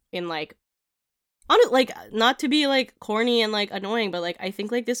in, like, on it, like, not to be, like, corny and, like, annoying, but, like, I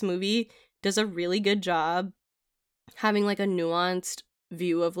think, like, this movie does a really good job having, like, a nuanced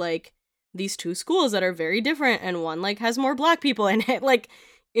view of, like, these two schools that are very different, and one, like, has more black people in it. Like,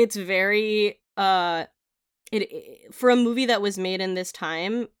 it's very, for a movie that was made in this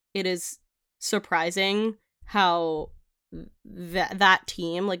time, it is surprising how that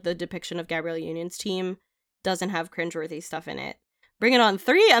team, like, the depiction of Gabrielle Union's team, doesn't have cringeworthy stuff in it. Bring It On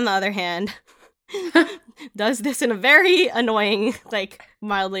 3, on the other hand, does this in a very annoying, like,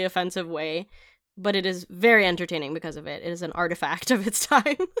 mildly offensive way, but it is very entertaining because of it. It is an artifact of its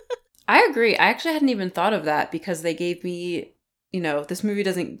time. I agree. I actually hadn't even thought of that because they gave me, this movie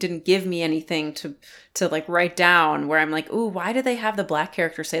didn't give me anything to like write down where I'm like, ooh, why did they have the black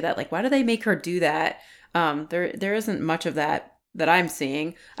character say that? Like, why do they make her do that? There isn't much of that I'm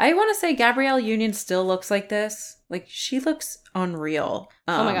seeing. I want to say Gabrielle Union still looks like this. Like, she looks unreal.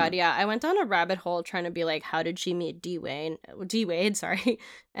 Oh my god, yeah. I went down a rabbit hole trying to be like, how did she meet D Wade, sorry.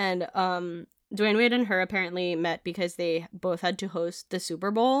 And Dwayne Wade and her apparently met because they both had to host the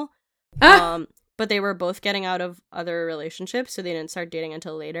Super Bowl. But they were both getting out of other relationships, so they didn't start dating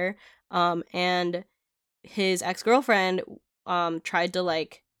until later. And his ex-girlfriend tried to,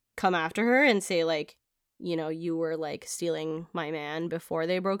 like, come after her and say, like, you were, like, stealing my man before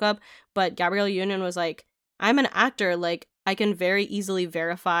they broke up. But Gabrielle Union was like, I'm an actor, like, I can very easily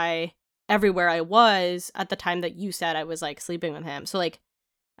verify everywhere I was at the time that you said I was, like, sleeping with him. So, like,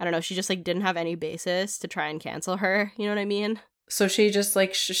 I don't know, she just, like, didn't have any basis to try and cancel her, you know what I mean? So she just,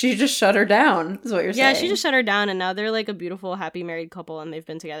 like, she just shut her down, is what you're saying. Yeah, she just shut her down, and now they're, like, a beautiful, happy married couple, and they've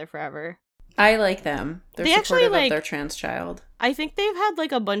been together forever. I like them. They're They actually, supportive like, of their trans child. I think they've had,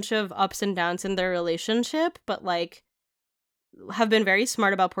 like, a bunch of ups and downs in their relationship, but, like, have been very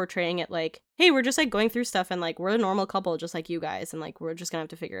smart about portraying it like, hey, we're just, like, going through stuff, and, like, we're a normal couple just like you guys, and, like, we're just gonna have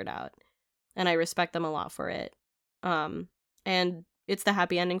to figure it out. And I respect them a lot for it. And it's the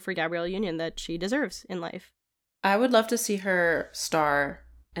happy ending for Gabrielle Union that she deserves in life. I would love to see her star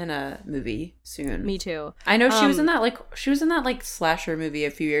in a movie soon. Me too. I know she was in that like slasher movie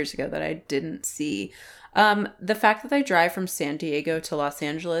a few years ago that I didn't see. The fact that they drive from San Diego to Los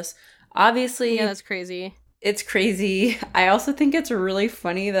Angeles, obviously, Yeah, that's crazy. It's crazy. I also think it's really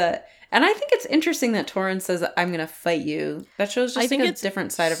funny that, and I think it's interesting that Torrance says, I'm gonna fight you. That shows just, like, a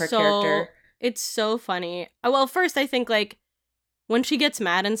different side of her character. It's so funny. Well, first I think, like, when she gets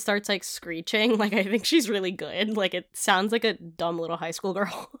mad and starts, like, screeching, like, I think she's really good. Like, it sounds like a dumb little high school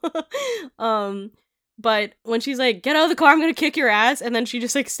girl. But when she's like, get out of the car, I'm gonna kick your ass, and then she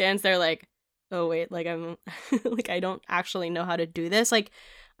just, like, stands there like, oh wait, like, I'm like, I don't actually know how to do this. Like,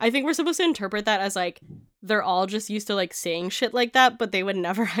 I think we're supposed to interpret that as, like, they're all just used to, like, saying shit like that, but they would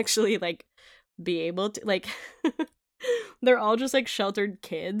never actually, like, be able to, like, they're all just, like, sheltered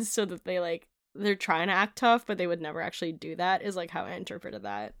kids, so that they, like, they're trying to act tough, but they would never actually do that, is, like, how I interpreted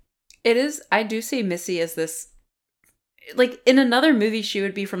that. It is, I do see Missy as this, like, in another movie she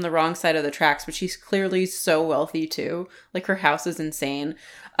would be from the wrong side of the tracks, but she's clearly so wealthy too. Like, her house is insane.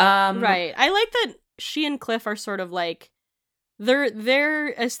 Right. I like that she and Cliff are sort of, like,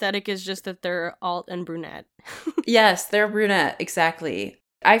 their aesthetic is just that they're alt and brunette. Yes, they're brunette, exactly.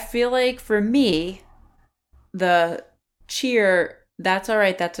 I feel like for me, the cheer, that's all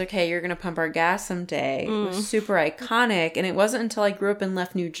right, that's okay, you're gonna pump our gas someday, was super iconic. And it wasn't until I grew up and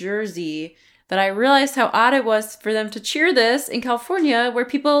left New Jersey that I realized how odd it was for them to cheer this in California, where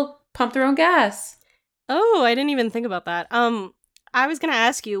people pump their own gas. Oh, I didn't even think about that. I was gonna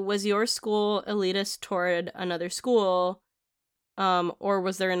ask you, was your school elitist toward another school, or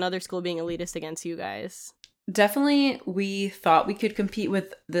was there another school being elitist against you guys? Definitely, we thought we could compete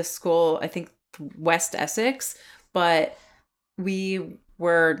with this school, I think West Essex, but we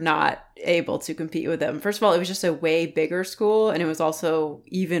were not able to compete with them. First of all, it was just a way bigger school, and it was also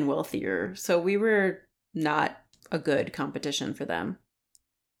even wealthier. So we were not a good competition for them.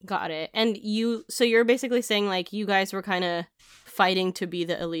 Got it. And so you're basically saying, like, you guys were kind of fighting to be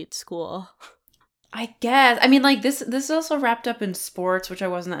the elite school. I guess. I mean, like, this is also wrapped up in sports, which I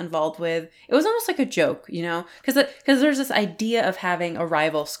wasn't involved with. It was almost like a joke, you know? Because there's this idea of having a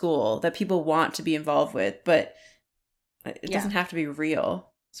rival school that people want to be involved with, but it doesn't have to be real.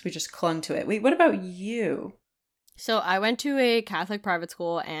 So we just clung to it. Wait, what about you? So I went to a Catholic private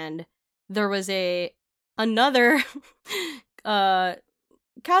school, and there was another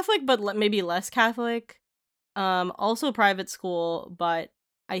Catholic, but maybe less Catholic, also private school, but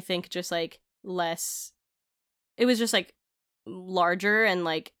I think just, like, less, it was just, like, larger and,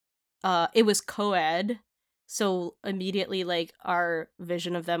 like, it was co-ed. So immediately, like, our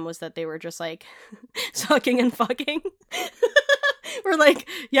vision of them was that they were just, like, sucking and fucking. We're like,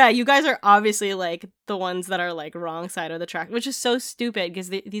 yeah, you guys are obviously, like, the ones that are, like, wrong side of the track, which is so stupid because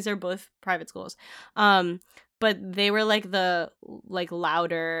these are both private schools. But they were, like, the, like,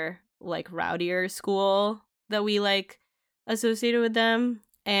 louder, like, rowdier school that we, like, associated with them.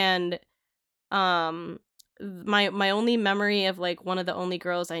 And my only memory of, like, one of the only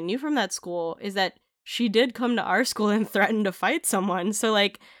girls I knew from that school is that she did come to our school and threaten to fight someone. So,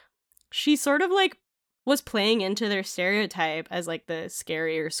 like, she sort of, like, was playing into their stereotype as, like, the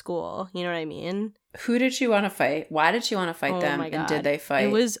scarier school. You know what I mean? Who did she want to fight? Why did she want to fight them? My God. And did they fight?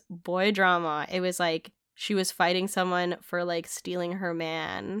 It was boy drama. It was, like, she was fighting someone for, like, stealing her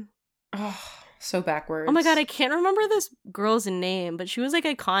man. Oh, so backwards. Oh my God, I can't remember this girl's name, but she was, like,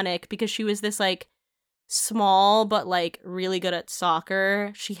 iconic because she was this, like, small but, like, really good at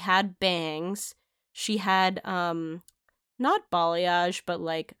soccer. She had bangs. She had, not balayage, but,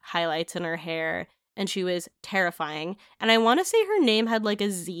 like, highlights in her hair. And she was terrifying. And I want to say her name had, like, a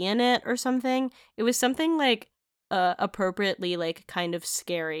Z in it or something. It was something, like, appropriately, like, kind of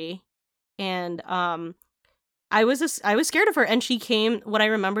scary. And, I was scared of her. And she came, what I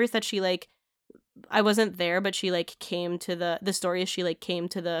remember is that she, like, I wasn't there, but she, like, came to the story is she, like, came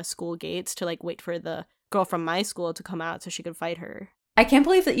to the school gates to, like, wait for the girl from my school to come out so she could fight her. I can't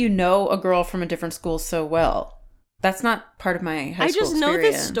believe that you know a girl from a different school so well. That's not part of my high school I just know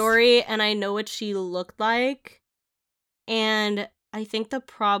experience. this story, and I know what she looked like. And I think the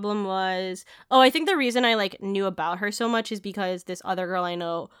problem was... I think the reason I, like, knew about her so much is because this other girl I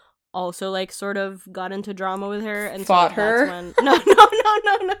know also, like, sort of got into drama with her. And fought so her? that's when...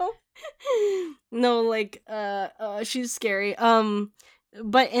 No. No, like, she's scary.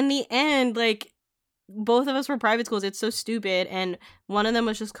 But in the end, like, both of us were private schools. It's so stupid. And one of them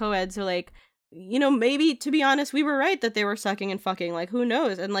was just co-ed. So, like, you know, maybe, to be honest, we were right that they were sucking and fucking. Like, who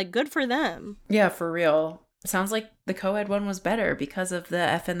knows? And, like, good for them. Yeah, for real. Sounds like the co-ed one was better because of the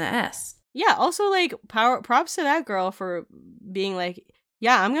F and the S. Yeah, also, like, props to that girl for being like,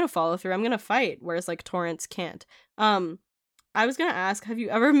 yeah, I'm gonna follow through. I'm gonna fight. Whereas, like, Torrance can't. I was gonna ask, have you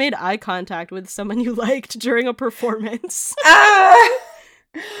ever made eye contact with someone you liked during a performance?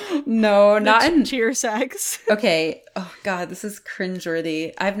 No, not in cheer sex. Okay. Oh God, this is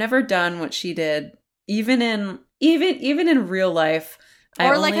cringeworthy. I've never done what she did, even in real life.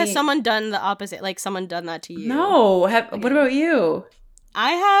 Or like, has someone done the opposite? Like, someone done that to you? No. What about you?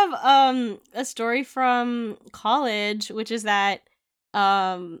 I have a story from college, which is that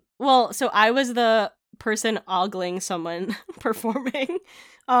so I was the person ogling someone performing,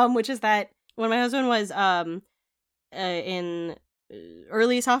 which is that when my husband was in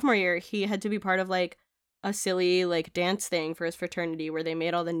early sophomore year, he had to be part of, like, a silly, like, dance thing for his fraternity where they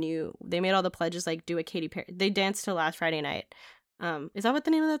made all the pledges, like, do a Katy Perry. They danced till Last Friday Night. Is that what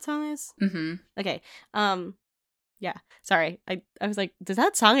the name of that song is? Mm-hmm. Okay. Yeah. Sorry. I was like, does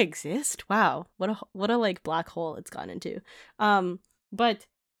that song exist? Wow. What a like black hole it's gone into. But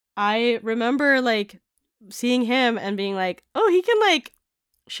I remember, like, seeing him and being like, oh, he can, like,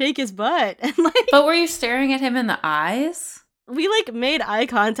 shake his butt. And, like, But were you staring at him in the eyes? we, like, made eye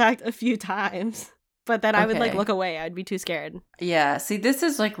contact a few times, but then I would, like, Okay. look away. I'd be too scared. Yeah. See, this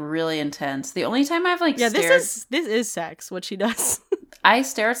is, like, really intense. The only time I've, like, Yeah, stared... this is sex, what she does. I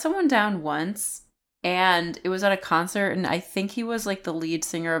stared someone down once, and it was at a concert, and I think he was, like, the lead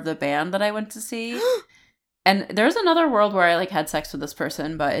singer of the band that I went to see. And there's another world where I, like, had sex with this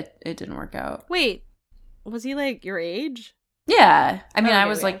person, but it didn't work out. Wait, was he, like, your age? Yeah. I mean, Okay, I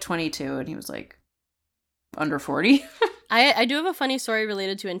was, yeah. like, 22, and he was, like, under 40. I do have a funny story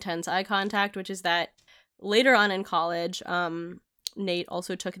related to intense eye contact, which is that later on in college, Nate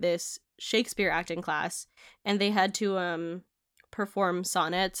also took this Shakespeare acting class, and they had to perform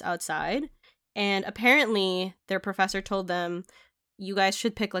sonnets outside. And apparently their professor told them, you guys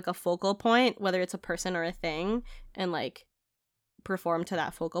should pick, like, a focal point, whether it's a person or a thing, and, like, perform to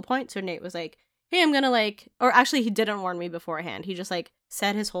that focal point. So Nate was like, hey, I'm gonna, like, or actually he didn't warn me beforehand. He just, like,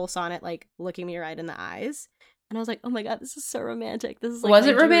 said his whole sonnet, like, looking me right in the eyes. And I was like, oh my God, this is so romantic. This is, like, Was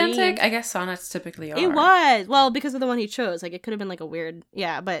my it romantic? dream. I guess sonnets typically are. It was. Well, because of the one he chose. Like, it could have been, like, a weird,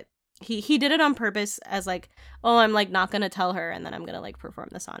 yeah, but he did it on purpose as, like, oh, I'm, like, not gonna tell her, and then I'm gonna, like, perform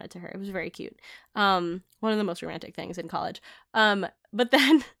the sonnet to her. It was very cute. One of the most romantic things in college. But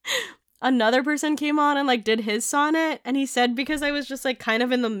then another person came on and, like, did his sonnet, and he said because I was just, like, kind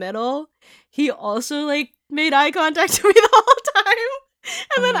of in the middle, he also, like, made eye contact to me the whole time.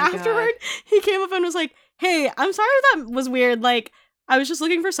 And then Oh my afterward, he came up and was like, hey, I'm sorry if that was weird. Like, I was just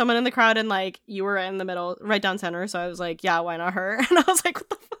looking for someone in the crowd, and, like, you were in the middle, right down center. So I was like, yeah, why not her? And I was like, what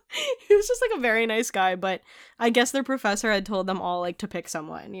the fuck? He was just like a very nice guy, but I guess their professor had told them all like to pick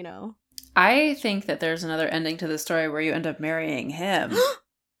someone, you know. I think that there's another ending to the story where you end up marrying him.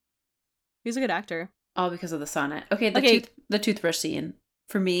 He's a good actor. All because of the sonnet. Okay, Okay. The toothbrush scene.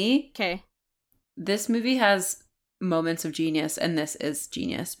 For me, Okay. this movie has moments of genius, and this is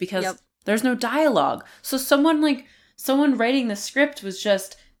genius because Yep. there's no dialogue. So someone writing the script was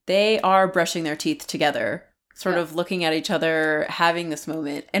just, they are brushing their teeth together, sort Yep. of looking at each other, having this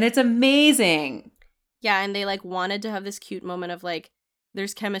moment, and it's amazing. Yeah, and they like wanted to have this cute moment of like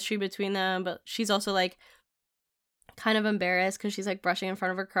there's chemistry between them, but she's also like kind of embarrassed because she's like brushing in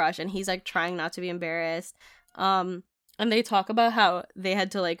front of her crush, and he's like trying not to be embarrassed. And they talk about how they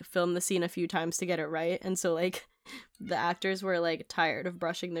had to like film the scene a few times to get it right, and so like the actors were like tired of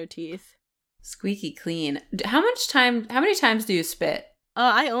brushing their teeth. Squeaky clean. How many times do you spit?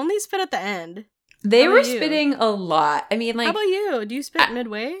 I only spit at the end. They How were about you? spitting a lot. I mean, like, How about you? Do you spit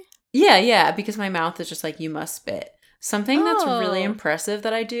midway? yeah, because my mouth is just like, you must spit. Something that's really Oh. impressive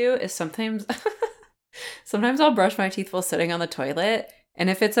that I do is sometimes I'll brush my teeth while sitting on the toilet, and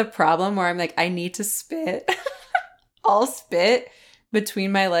if it's a problem where I'm like, I need to spit, I'll spit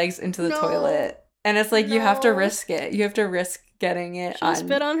between my legs into the No. toilet. And it's like, you have to No. risk it. You have to risk getting it She on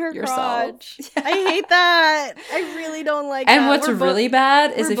spit on her yourself. crotch. I hate that. I really don't like And that. what's We're both- really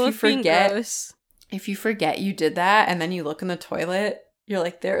bad is we're if you both being forget gross. if you forget you did that and then you look in the toilet, you're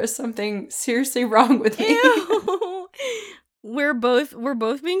like, there is something seriously wrong with me. Ew. We're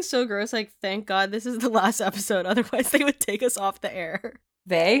both being so gross. Like, thank God this is the last episode. Otherwise, they would take us off the air.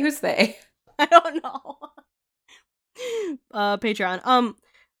 They? Who's they? I don't know. Patreon.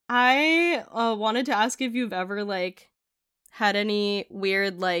 I wanted to ask if you've ever like had any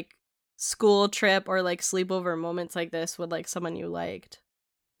weird like school trip or like sleepover moments like this with like someone you liked.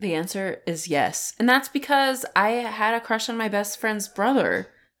 The answer is yes. And that's because I had a crush on my best friend's brother.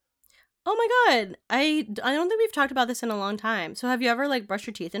 Oh my God. I don't think we've talked about this in a long time. So have you ever like brushed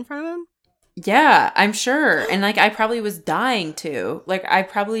your teeth in front of him? Yeah, I'm sure. And like, I probably was dying to. Like, I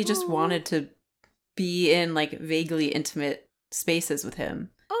probably just Aw. wanted to be in like vaguely intimate spaces with him.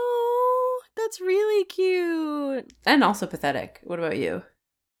 Oh, that's really cute. And also pathetic. What about you?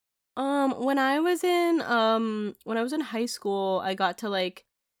 When I was in high school, I got to like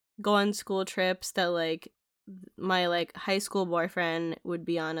go on school trips that like my like high school boyfriend would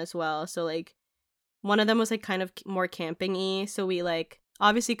be on as well. So like one of them was like kind of more camping-y, so we like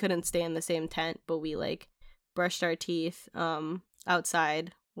obviously couldn't stay in the same tent, but we like brushed our teeth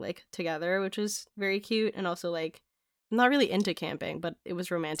outside like together, which was very cute. And also like I'm not really into camping, but it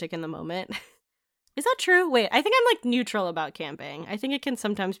was romantic in the moment. Is that true? Wait, I think I'm like neutral about camping. I think it can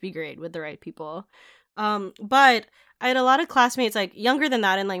sometimes be great with the right people. But I had a lot of classmates like younger than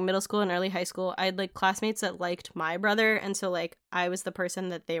that in like middle school and early high school. I had like classmates that liked my brother, and so like I was the person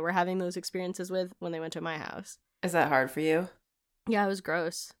that they were having those experiences with when they went to my house. Is that hard for you? Yeah, it was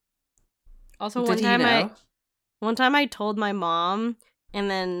gross. Also, Did he know? one time I told my mom, and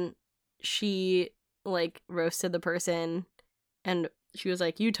then she like roasted the person, and she was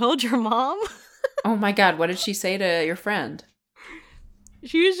like, "You told your mom?" Oh my God, what did she say to your friend?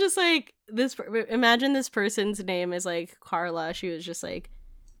 She was just like, imagine this person's name is like Carla. She was just like,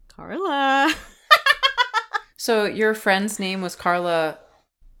 Carla. So your friend's name was Carla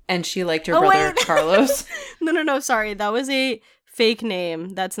and she liked your Oh, brother wait. Carlos? No, sorry. That was a fake name.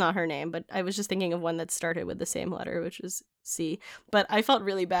 That's not her name, but I was just thinking of one that started with the same letter, which was C. But I felt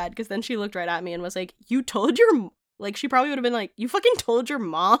really bad because then she looked right at me and was like, you told your, like, she probably would have been like, you fucking told your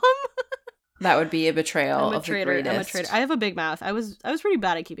mom? That would be a betrayal I'm a of the traitor. I'm a greatest. traitor. I have a big mouth. I was pretty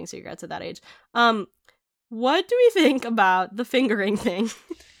bad at keeping secrets at that age. What do we think about the fingering thing?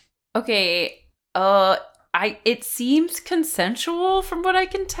 Okay, it seems consensual from what I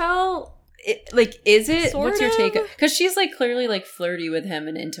can tell. Is it? Sort What's your take? of. Because she's like clearly like flirty with him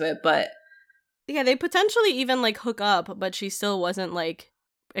and into it, but Yeah, they potentially even like hook up, but she still wasn't like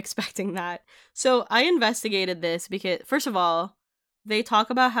expecting that. So I investigated this because, first of all, they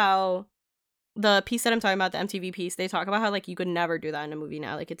talk about how the piece that I'm talking about, the MTV piece, they talk about how like you could never do that in a movie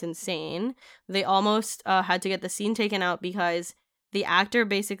now. Like it's insane. They almost had to get the scene taken out because the actor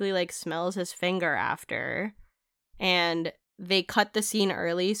basically like smells his finger after, and they cut the scene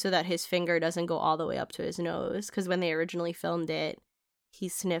early so that his finger doesn't go all the way up to his nose, because when they originally filmed it, he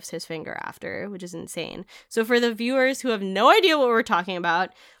sniffs his finger after, which is insane. So for the viewers who have no idea what we're talking about,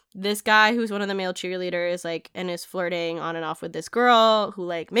 this guy who's one of the male cheerleaders, like, and is flirting on and off with this girl who,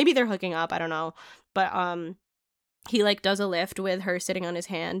 like, maybe they're hooking up, I don't know, but he like does a lift with her sitting on his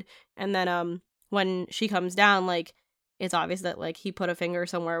hand, and then when she comes down, like, it's obvious that like he put a finger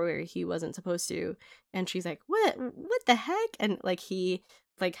somewhere where he wasn't supposed to, and she's like, what the heck? And like he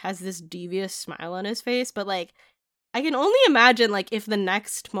like has this devious smile on his face, but like I can only imagine like if the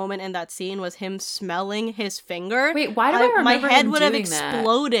next moment in that scene was him smelling his finger. Wait, why do I remember my head him would have doing that?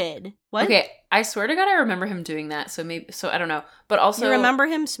 exploded. What? Okay, I swear to God, I remember him doing that. So I don't know. But also, You remember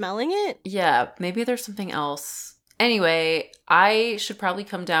him smelling it? Yeah, maybe there's something else. Anyway, I should probably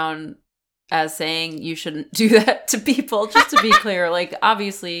come down as saying you shouldn't do that to people. Just to be clear, like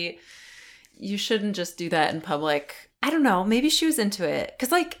obviously, you shouldn't just do that in public. I don't know. Maybe she was into it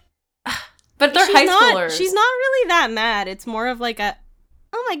because, like, but they're high schoolers. She's not really that mad. It's more of like a,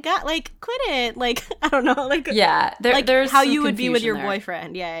 oh my God, like quit it. Like I don't know, like yeah, like there's how some you would be with confusion your there.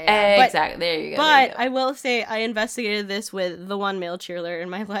 boyfriend. Yeah. But, Exactly. There you go. But I will say I investigated this with the one male cheerleader in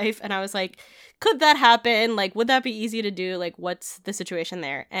my life, and I was like, could that happen? Like, would that be easy to do? Like, what's the situation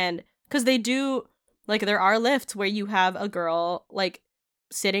there? And because they do, like, there are lifts where you have a girl like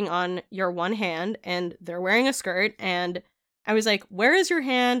sitting on your one hand and they're wearing a skirt, and I was like, where is your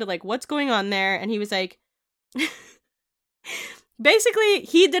hand? Like, what's going on there? And he was like, basically,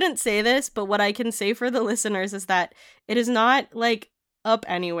 he didn't say this, but what I can say for the listeners is that it is not like up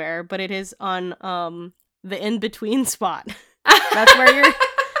anywhere, but it is on the in-between spot. That's where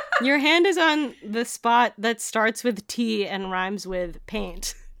your hand is on the spot that starts with T and rhymes with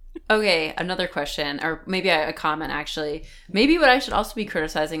paint. Okay, another question, or maybe a comment actually. Maybe what I should also be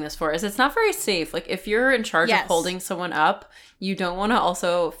criticizing this for is it's not very safe. Like, if you're in charge of holding someone up, you don't want to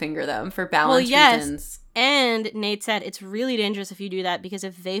also finger them for balance reasons. And Nate said it's really dangerous if you do that because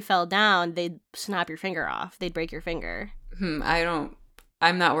if they fell down, they'd snap your finger off. They'd break your finger.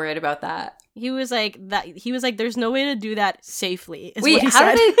 I'm not worried about that. He was like, there's no way to do that safely. Is Wait, what he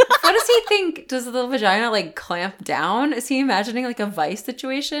how said. what does he think? Does the vagina like clamp down? Is he imagining like a vice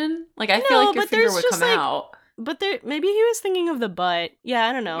situation? Like, I feel like your finger would come out. But maybe he was thinking of the butt. Yeah,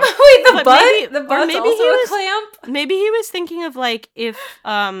 I don't know. Wait, the But butt? The or butt's maybe also he a was- clamp? Maybe he was thinking of like if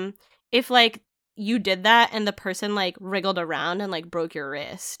like you did that and the person like wriggled around and like broke your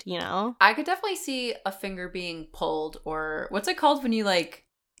wrist, you know? I could definitely see a finger being pulled, or what's it called when you like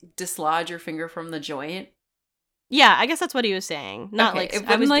dislodge your finger from the joint? Yeah, I guess that's what he was saying. Not Okay, like it I was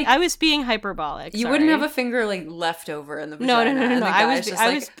wouldn't, like- I was being hyperic. You wouldn't have a finger like left over in the No. vagina. and the I guy's was just, I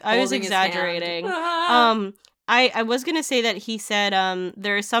like, was I was holding his hand. exaggerating. Ah. I was gonna say that he said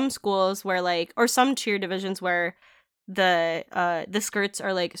there are some schools where like, or some cheer divisions where the skirts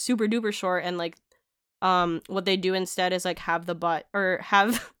are like super duper short, and like what they do instead is like have the butt or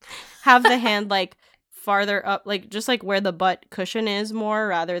have the hand like farther up, like just like where the butt cushion is more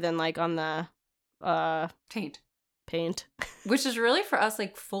rather than like on the Taint. paint. Which is really for us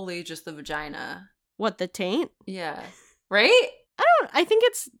like fully just the vagina. What, the taint? Yeah. Right? I think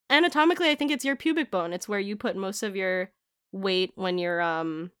it's anatomically, I think it's your pubic bone. It's where you put most of your weight when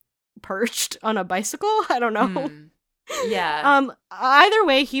you're perched on a bicycle. I don't know. Hmm. Yeah. Either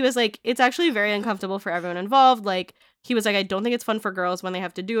way, he was like, it's actually very uncomfortable for everyone involved. Like, he was like, I don't think it's fun for girls when they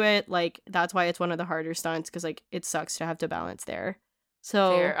have to do it. Like, that's why it's one of the harder stunts, because like it sucks to have to balance there.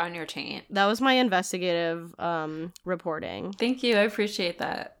 So Fair on your taint. that was my investigative reporting. Thank you. I appreciate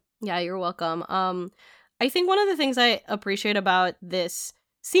that. Yeah, you're welcome. I think one of the things I appreciate about this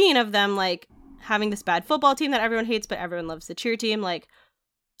scene of them like having this bad football team that everyone hates, but everyone loves the cheer team, like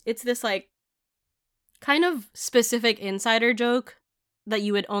it's this like kind of specific insider joke that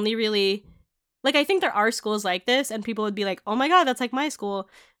you would only really like. I think there are schools like this, and people would be like, "Oh my god, that's like my school,"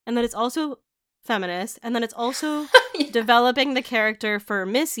 and then it's also feminist, and then it's also developing the character for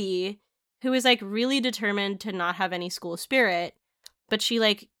Missy, who is like really determined to not have any school spirit, but she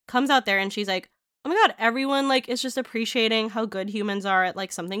like comes out there and she's like, oh my god, everyone like is just appreciating how good humans are at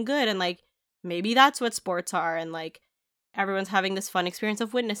like something good, and like maybe that's what sports are, and like everyone's having this fun experience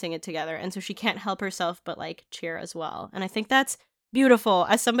of witnessing it together, and so she can't help herself but like cheer as well. And I think that's beautiful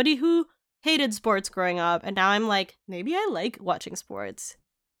as somebody who hated sports growing up, and now I'm like, maybe I like watching sports.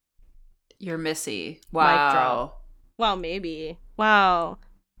 You're Missy. Mic Wow. drop. Wow, maybe. Wow.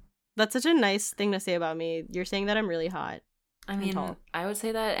 That's such a nice thing to say about me. You're saying that I'm really hot. I mean, tall. I would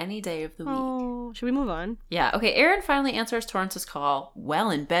say that any day of the week. Oh, should we move on? Yeah, okay, Aaron finally answers Torrance's call, well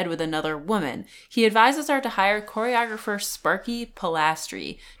in bed with another woman. He advises her to hire choreographer Sparky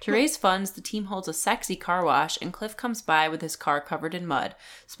Pilastri. To raise funds, the team holds a sexy car wash, and Cliff comes by with his car covered in mud.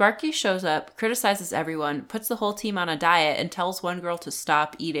 Sparky shows up, criticizes everyone, puts the whole team on a diet, and tells one girl to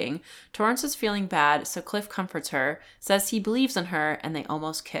stop eating. Torrance is feeling bad, so Cliff comforts her, says he believes in her, and they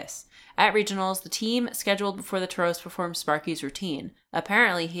almost kiss. At regionals, the team scheduled before the Toros performed Sparky's routine.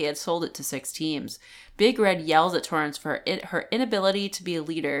 Apparently, he had sold it to 6 teams. Big Red yells at Torrance for her inability to be a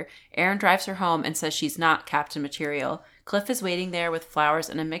leader. Aaron drives her home and says she's not captain material. Cliff is waiting there with flowers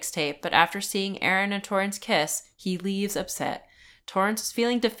and a mixtape, but after seeing Aaron and Torrance kiss, he leaves upset. Torrance is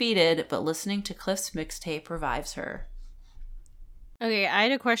feeling defeated, but listening to Cliff's mixtape revives her. Okay, I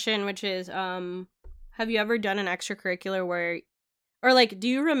had a question, which is, have you ever done an extracurricular where, or like, do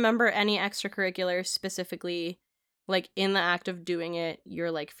you remember any extracurricular specifically, like in the act of doing it,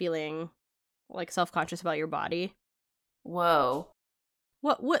 you're like feeling like self-conscious about your body? Whoa.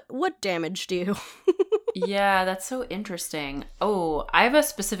 What damaged you? Yeah, that's so interesting. Oh, I have a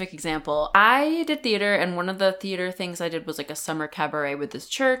specific example. I did theater, and one of the theater things I did was like a summer cabaret with this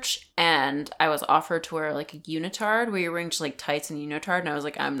church, and I was offered to wear like a unitard where you're wearing just like tights and unitard, and I was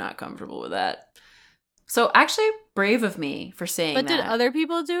like, I'm not comfortable with that. So actually, brave of me for saying that. But did other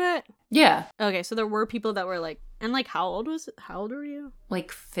people do it? Yeah. Okay, so there were people that were like, and like, how old were you?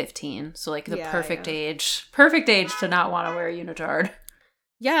 Like 15. So like the Yeah, perfect yeah. age. Perfect age to not want to wear a unitard.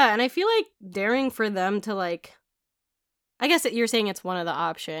 Yeah, and I feel like daring for them to like, I guess that you're saying it's one of the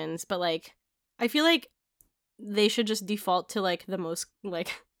options, but like, I feel like they should just default to like the most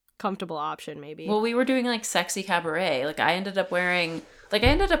like comfortable option, maybe. Well, we were doing like sexy cabaret. Like I ended up wearing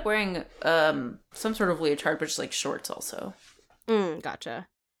some sort of leotard, but just like shorts also. Gotcha.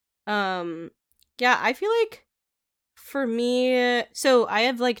 Yeah, I feel like for me, so I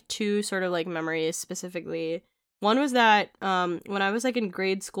have like two sort of like memories specifically. One was that when I was like in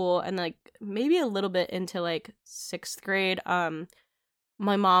grade school and like maybe a little bit into like 6th grade,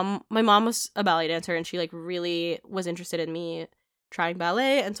 my mom was a ballet dancer and she like really was interested in me trying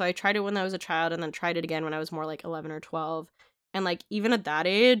ballet, and so I tried it when I was a child and then tried it again when I was more like 11 or 12. And like even at that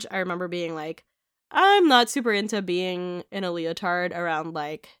age, I remember being like, I'm not super into being in a leotard around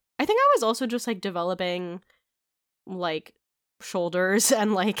like, I think I was also just like developing like shoulders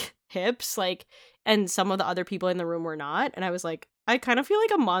and like hips, like, and some of the other people in the room were not, and I was like, I kind of feel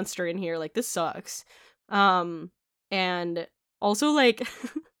like a monster in here, like this sucks. And also like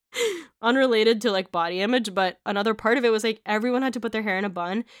unrelated to like body image, but another part of it was like everyone had to put their hair in a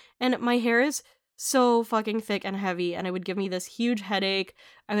bun, and my hair is so fucking thick and heavy, and it would give me this huge headache.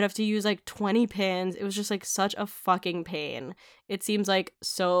 I would have to use like 20 pins. It was just like such a fucking pain. It seems like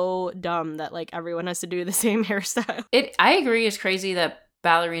so dumb that like everyone has to do the same hairstyle. I agree, it's crazy that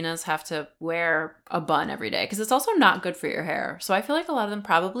ballerinas have to wear a bun every day because it's also not good for your hair. So I feel like a lot of them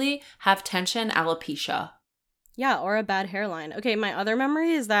probably have tension alopecia. Yeah, or a bad hairline. Okay, my other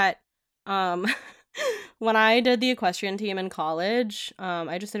memory is that when I did the equestrian team in college,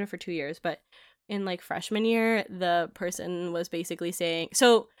 I just did it for 2 years, but in like freshman year, the person was basically saying,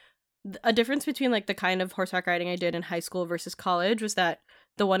 so a difference between like the kind of horseback riding I did in high school versus college was that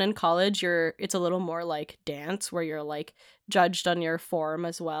the one in college, it's a little more like dance, where you're like judged on your form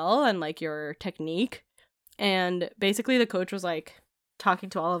as well and like your technique. And basically the coach was like talking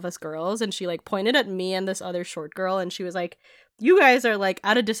to all of us girls, and she like pointed at me and this other short girl, and she was like, you guys are like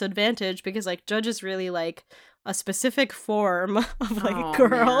at a disadvantage because like judges really like a specific form of like Oh,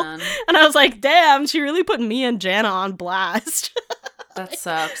 girl. man. And I was like, damn, she really put me and Jana on blast. That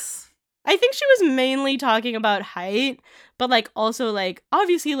sucks. I think she was mainly talking about height, but like also like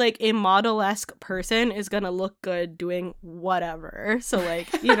obviously like a model-esque person is gonna look good doing whatever. So like,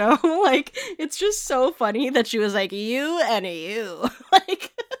 you know, like it's just so funny that she was like, you and you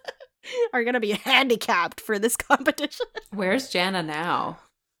like are gonna be handicapped for this competition. Where's Jana now?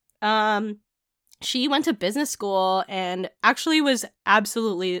 She went to business school and actually was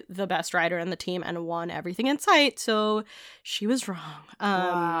absolutely the best rider in the team and won everything in sight. So she was wrong.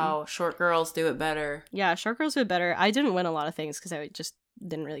 Wow, short girls do it better. Yeah, short girls do it better. I didn't win a lot of things because I just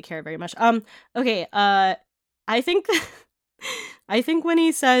didn't really care very much. Okay. I think when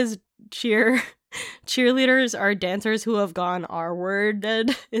he says cheerleaders are dancers who have gone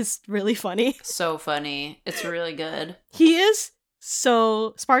R-worded is really funny. So funny. It's really good. He is.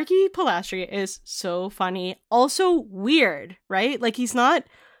 So Sparky Pilastri is so funny. Also weird, right? Like he's not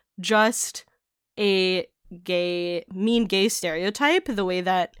just a mean gay stereotype the way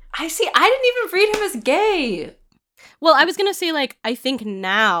that I didn't even read him as gay. Well, I was gonna say like I think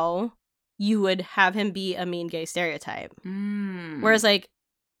now you would have him be a mean gay stereotype. Whereas like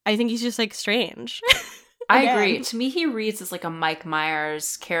I think he's just like strange. I Again. agree. To me, he reads as like a Mike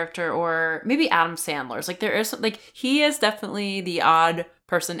Myers character, or maybe Adam Sandler's. Like there is like he is definitely the odd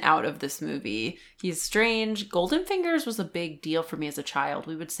person out of this movie. He's strange. Golden Fingers was a big deal for me as a child.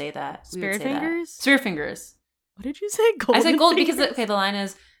 We would say that. Spirit Fingers? Spirit Fingers. What did you say? Golden I said gold Fingers? because the line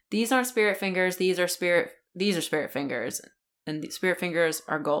is, these aren't Spirit Fingers. These are Spirit Fingers, and the Spirit Fingers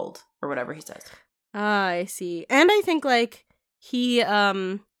are gold, or whatever he says. Ah, I see. And I think like he's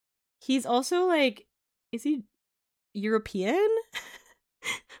also like, is he European?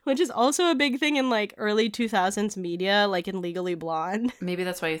 Which is also a big thing in like early 2000s media, like in Legally Blonde. Maybe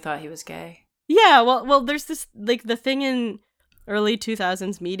that's why you thought he was gay. Yeah, well there's this like the thing in early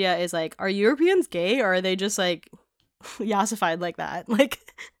 2000s media is like, are Europeans gay or are they just like yassified like that? Like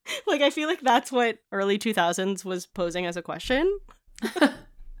I feel like that's what early 2000s was posing as a question.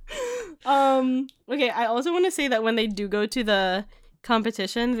 Okay, I also want to say that when they do go to the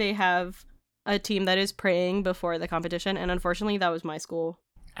competition, they have a team that is praying before the competition, and unfortunately that was my school.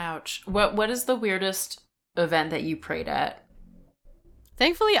 Ouch. What is the weirdest event that you prayed at?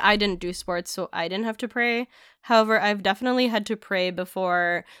 Thankfully, I didn't do sports, so I didn't have to pray. However, I've definitely had to pray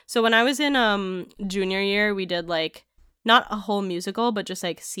before. So when I was in junior year, we did like not a whole musical, but just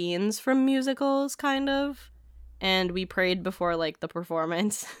like scenes from musicals, kind of. And we prayed before like the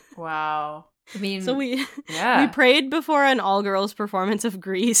performance. Wow. I mean, So we yeah. prayed before an all-girls performance of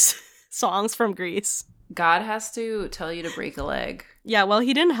Grease, songs from Grease. God has to tell you to break a leg. Yeah, well,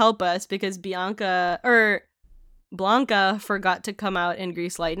 he didn't help us because Blanca forgot to come out in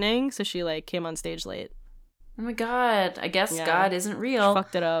Grease Lightning, so she like came on stage late. Oh my God. I guess Yeah. God isn't She real.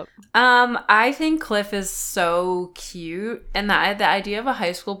 fucked it up. I think Cliff is so cute, and the idea of a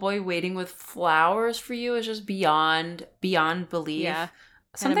high school boy waiting with flowers for you is just beyond belief. Yeah.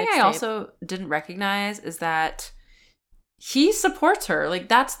 Something I mixtape. also didn't recognize is that he supports her. Like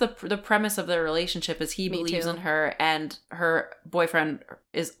that's the premise of their relationship is he Me believes too. in her, and her boyfriend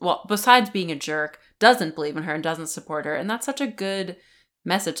is, well, besides being a jerk, doesn't believe in her and doesn't support her, and that's such a good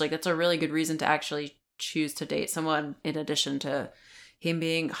message. Like that's a really good reason to actually choose to date someone in addition to him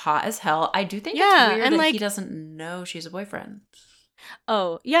being hot as hell. I do think Yeah, it's weird and, that like- he doesn't know she's a boyfriend.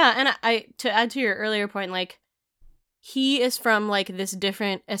 Oh, yeah, and I to add to your earlier point, like he is from like this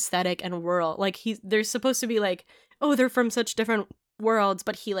different aesthetic and world. Like there's supposed to be like, oh, they're from such different worlds,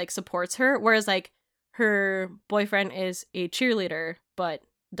 but he like supports her, whereas like her boyfriend is a cheerleader, but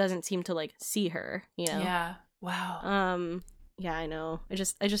doesn't seem to like see her, you know? Yeah. Wow. Yeah, I know. I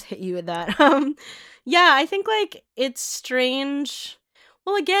just hit you with that. Yeah, I think like it's strange.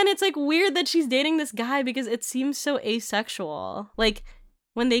 Well, again, it's like weird that she's dating this guy because it seems so asexual. Like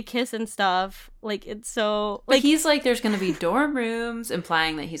when they kiss and stuff, like it's so But like he's like, there's going to be dorm rooms,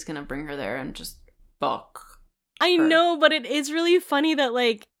 implying that he's going to bring her there and just fuck. I her. know, but it is really funny that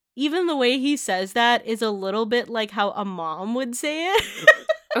like even the way he says that is a little bit like how a mom would say it.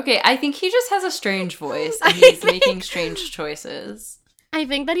 Okay, I think he just has a strange voice and I he's think- making strange choices. I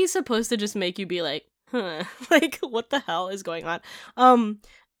think that he's supposed to just make you be like, huh, like what the hell is going on?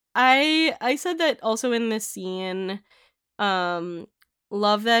 I said that also in this scene.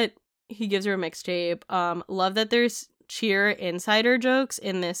 Love that he gives her a mixtape. Love that there's cheer insider jokes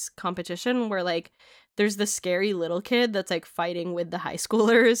in this competition where like there's the scary little kid that's like fighting with the high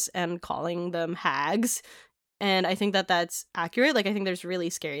schoolers and calling them hags. And I think that that's accurate. Like I think there's really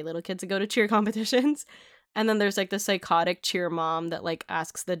scary little kids that go to cheer competitions. And then there's like the psychotic cheer mom that like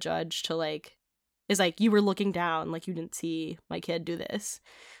asks the judge to like is like, you were looking down, like you didn't see my kid do this.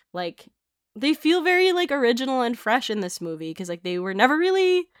 Like they feel very like original and fresh in this movie because like they were never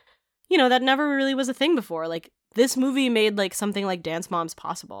really, you know, that never really was a thing before. Like this movie made like something like Dance Moms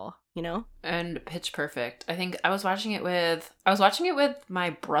possible, you know? And Pitch Perfect. I think I was watching it with my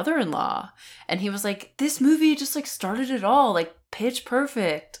brother-in-law, and he was like, this movie just like started it all, like Pitch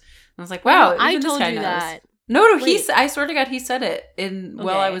Perfect. And I was like, wow, I even this told guy you knows. that. No, Wait. I swear to God, he said it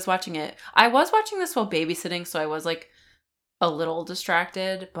while I Okay. was watching it. I was watching this while babysitting, so I was like a little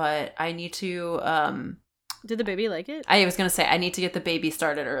distracted, but I need to Did the baby like it? I was gonna say I need to get the baby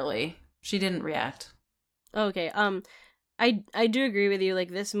started early. She didn't react. Okay. I do agree with you. Like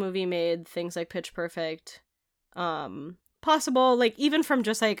this movie made things like Pitch Perfect possible. Like even from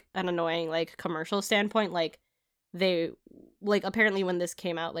just like an annoying like commercial standpoint, like they like apparently when this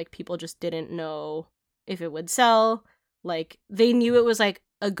came out, like people just didn't know if it would sell. Like they knew it was like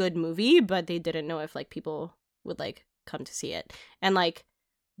a good movie, but they didn't know if like people would like come to see it. And like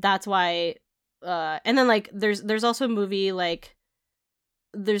that's why and then like there's also a movie like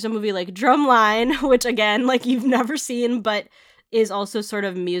Drumline, which again, like you've never seen, but is also sort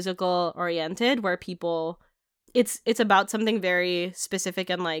of musical oriented, where people, it's about something very specific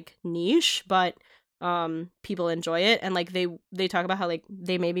and like niche, but people enjoy it, and like they talk about how like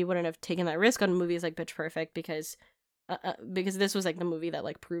they maybe wouldn't have taken that risk on movies like Pitch Perfect because this was like the movie that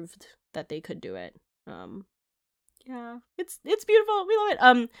like proved that they could do it. Yeah, it's beautiful. We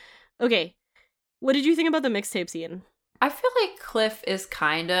love it. Okay, what did you think about the mixtape scene? I feel like Cliff is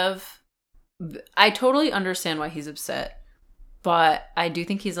kind of, I totally understand why he's upset, but I do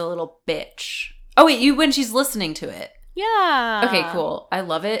think he's a little bitch. Oh wait, when she's listening to it. Yeah. Okay, cool. I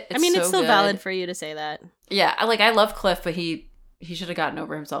love it. I mean, so it's still good. valid for you to say that. Yeah, I love Cliff, but he should have gotten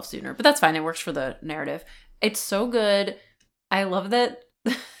over himself sooner. But that's fine. It works for the narrative. It's so good. I love that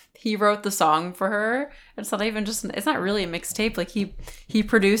he wrote the song for her. It's not even just, it's not really a mixtape. Like he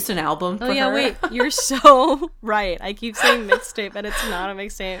produced an album for Oh yeah, her. wait, you're so right. I keep saying mixtape, and it's not a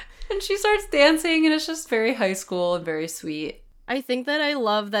mixtape. And she starts dancing, and it's just very high school and very sweet. I think that I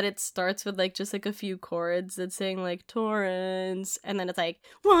love that it starts with like just like a few chords that's saying like Torrance, and then it's like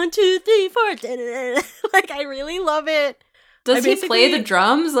 1, 2, 3, 4. Like I really love it. Does I he play the basically-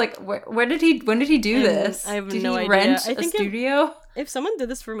 drums? Like, when did he do this? I have did no he idea. rent I a think studio? If someone did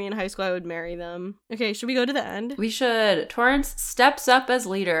this for me in high school, I would marry them. Okay, should we go to the end? We should. Torrance steps up as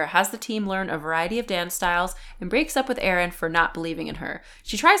leader, has the team learn a variety of dance styles, and breaks up with Erin for not believing in her.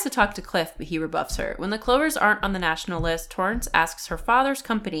 She tries to talk to Cliff, but he rebuffs her. When the Clovers aren't on the national list, Torrance asks her father's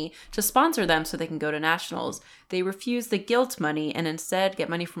company to sponsor them so they can go to nationals. They refuse the guilt money and instead get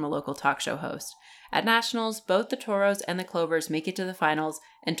money from a local talk show host. At nationals, both the Toros and the Clovers make it to the finals,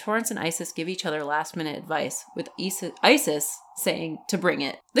 and Torrance and Isis give each other last-minute advice, with Isis saying to bring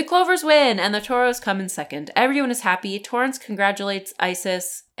it. The Clovers win, and the Toros come in second. Everyone is happy. Torrance congratulates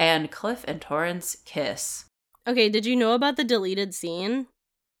Isis, and Cliff and Torrance kiss. Okay, did you know about the deleted scene?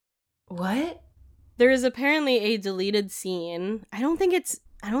 What? There is apparently a deleted scene. I don't think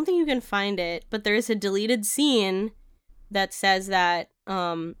you can find it, but there is a deleted scene that says that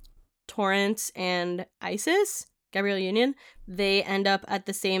Torrance and Isis, Gabrielle Union, they end up at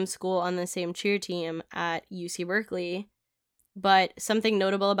the same school on the same cheer team at UC Berkeley. But something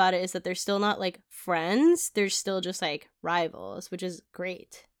notable about it is that they're still not like friends. They're still just like rivals, which is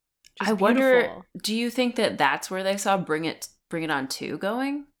great. Just I wonder, beautiful. do you think that that's where they saw Bring It On 2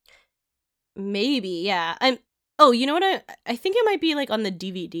 going? Maybe, yeah. Oh, you know what? I think it might be like on the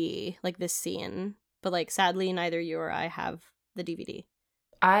DVD, like this scene. But like sadly, neither you or I have the DVD.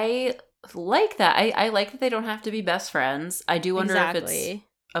 I like that. I like that they don't have to be best friends. I do wonder if it's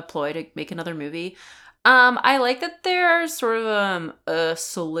a ploy to make another movie. I like that there's sort of a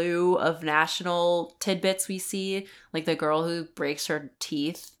slew of national tidbits we see, like the girl who breaks her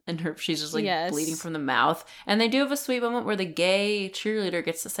teeth and she's just like bleeding from the mouth. And they do have a sweet moment where the gay cheerleader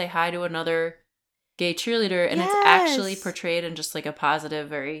gets to say hi to another gay cheerleader, and it's actually portrayed in just like a positive,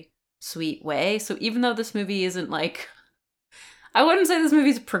 very sweet way. So even though this movie isn't like, I wouldn't say this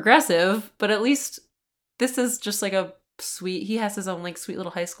movie's progressive, but at least this is just like a sweet, he has his own like sweet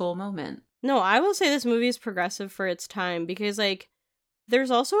little high school moment. No, I will say this movie is progressive for its time because like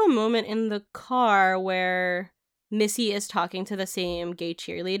there's also a moment in the car where Missy is talking to the same gay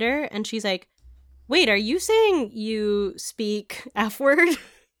cheerleader and she's like, wait, are you saying you speak F word?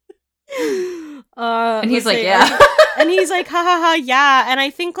 And he's like, yeah. And he's like, ha ha ha, yeah. And I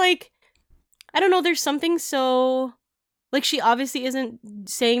think like, I don't know, there's something so, like, she obviously isn't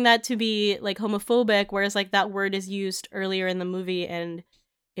saying that to be like homophobic, whereas like that word is used earlier in the movie and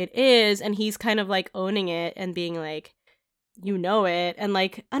it is, and he's kind of like owning it and being like, you know it. And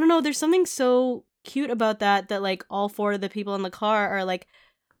like, I don't know, there's something so cute about that like all four of the people in the car are like,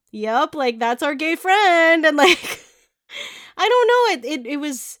 yep, like that's our gay friend. And like, I don't know, it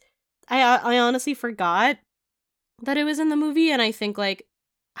was, I honestly forgot that it was in the movie, and I think like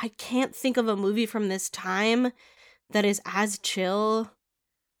I can't think of a movie from this time that is as chill,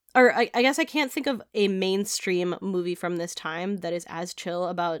 or I guess I can't think of a mainstream movie from this time that is as chill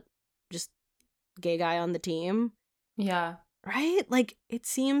about just gay guy on the team. Yeah. Right? Like, it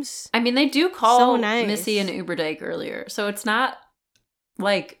seems I mean, they do call so nice. Missy and Uberdyke earlier, so it's not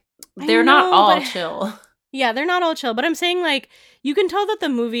like they're not all chill. Yeah, they're not all chill, but I'm saying like you can tell that the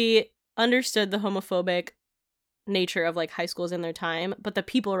movie understood the homophobic nature of like high schools in their time, but the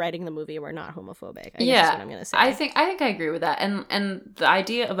people writing the movie were not homophobic. I guess is what I'm gonna say. I think I agree with that. And the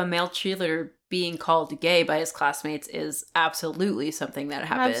idea of a male cheerleader being called gay by his classmates is absolutely something that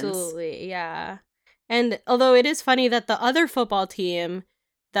happens. Absolutely, yeah. And although it is funny that the other football team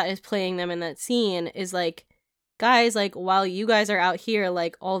that is playing them in that scene is like, guys, like, while you guys are out here,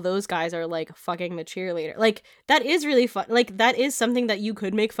 like, all those guys are, like, fucking the cheerleader. Like, that is really fun. Like, that is something that you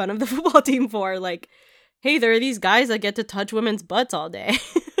could make fun of the football team for. Like, hey, there are these guys that get to touch women's butts all day.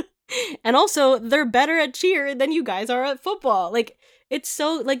 And also, they're better at cheer than you guys are at football. Like, it's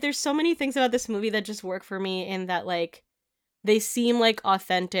so, like, there's so many things about this movie that just work for me in that, like, they seem like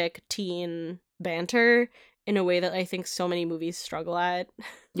authentic teen banter in a way that I think so many movies struggle at.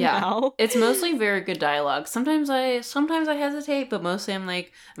 Yeah. Now. It's mostly very good dialogue. Sometimes I hesitate, but mostly I'm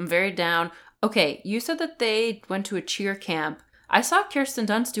very down. Okay, you said that they went to a cheer camp. I saw Kirsten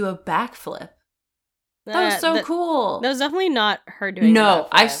Dunst do a backflip. That was so cool. That was definitely not her doing it. No,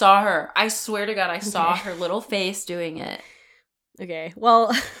 I saw her. I swear to God, I saw her little face doing it. Okay,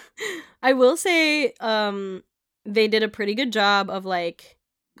 well, I will say they did a pretty good job of, like,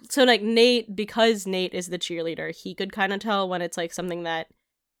 so, like, Nate, because Nate is the cheerleader, he could kind of tell when it's, like, something that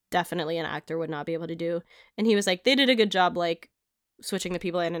definitely an actor would not be able to do. And he was like, they did a good job, like, switching the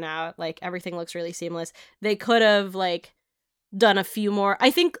people in and out. Like, everything looks really seamless. They could have, like, done a few more.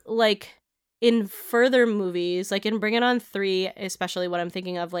 I think, like, in further movies, like in Bring It On 3, especially what I'm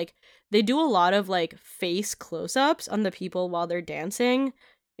thinking of, like, they do a lot of, like, face close-ups on the people while they're dancing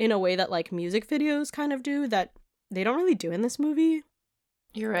in a way that, like, music videos kind of do that they don't really do in this movie.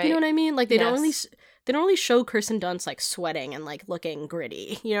 You're right. You know what I mean? Like, they don't Yes. really show Kirsten Dunst, like, sweating and, like, looking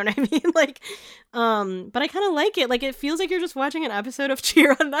gritty. You know what I mean? Like, but I kind of like it. Like, it feels like you're just watching an episode of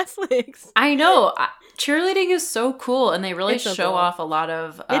Cheer on Netflix. I know. Cheerleading is so cool, and they really It's so show cool. off a lot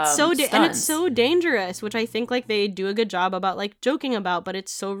of It's so and it's stunts. so dangerous, which I think, like, they do a good job about, like, joking about, but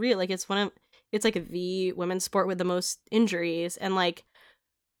it's so real. Like, it's like the women's sport with the most injuries, and, like,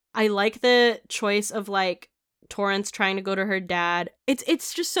 I like the choice of, like, Torrance trying to go to her dad.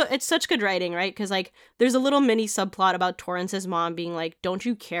 It's just so, it's such good writing, right? Because, like, there's a little mini subplot about Torrance's mom being like, don't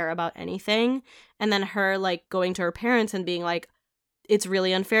you care about anything? And then her, like, going to her parents and being like, it's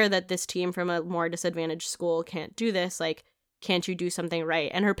really unfair that this team from a more disadvantaged school can't do this. Like, can't you do something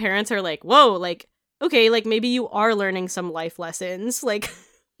right? And her parents are like, whoa, like, okay, like, maybe you are learning some life lessons. Like,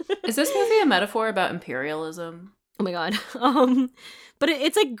 Is this movie a metaphor about imperialism? oh my god. But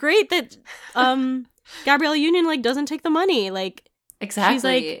it's like great that Gabrielle Union, like, doesn't take the money. Like, Exactly. she's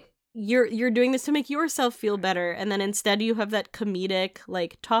like, you're doing this to make yourself feel better, and then instead you have that comedic,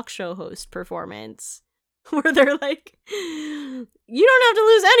 like, talk show host performance where they're like, you don't have to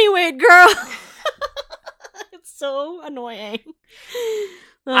lose any weight, girl. It's so annoying.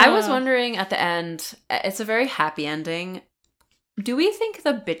 I was wondering at the end, it's a very happy ending. Do we think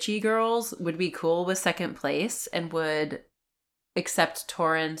the bitchy girls would be cool with second place and would accept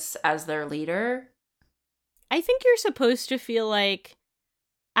Torrance as their leader? I think you're supposed to feel like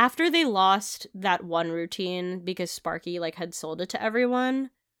after they lost that one routine because Sparky, like, had sold it to everyone,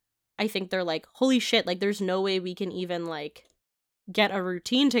 I think they're like, holy shit, like, there's no way we can even, like, get a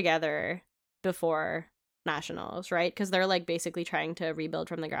routine together before nationals, right? Because they're, like, basically trying to rebuild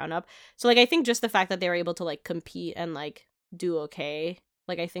from the ground up. So, like, I think just the fact that they were able to, like, compete and, like, do okay,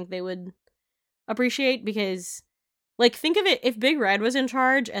 like, I think they would appreciate, because, like, think of it, if Big Red was in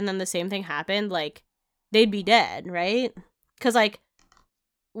charge and then the same thing happened, like, they'd be dead, right? Because, like,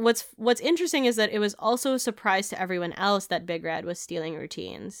 what's interesting is that it was also a surprise to everyone else that Big Red was stealing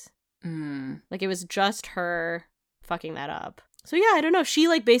routines. Like, it was just her fucking that up. So yeah, I don't know. She,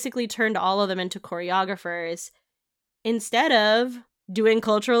 like, basically turned all of them into choreographers instead of doing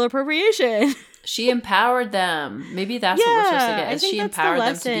cultural appropriation. She empowered them. Maybe that's what we're supposed to Yeah, get. I Is think she that's the empowered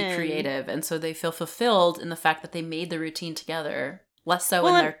them to be lesson. creative, and so they feel fulfilled in the fact that they made the routine together. Less so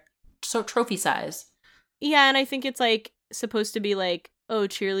Well, in and- their trophy size. Yeah, and I think it's, like, supposed to be like, oh,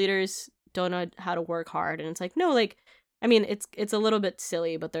 cheerleaders don't know how to work hard, and it's like, no, like, I mean, it's a little bit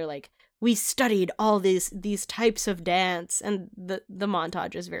silly, but they're like, we studied all these types of dance, and the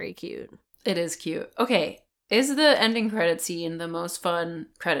montage is very cute. It is cute. Okay, is the ending credit scene the most fun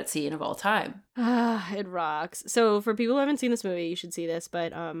credit scene of all time? It rocks. So for people who haven't seen this movie, you should see this,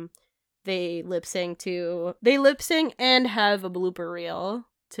 but they lip sync and have a blooper reel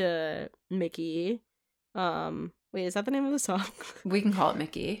to Mickey. Wait, is that the name of the song? We can call it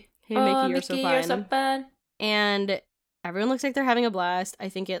Mickey. Hey Mickey, you're so fine. You're so fun. And everyone looks like they're having a blast. I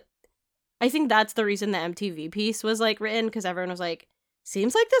think that's the reason the MTV piece was, like, written, because everyone was like,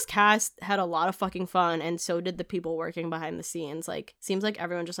 seems like this cast had a lot of fucking fun, and so did the people working behind the scenes. Like, seems like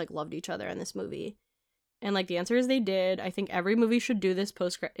everyone just, like, loved each other in this movie. And, like, the answer is they did. I think every movie should do this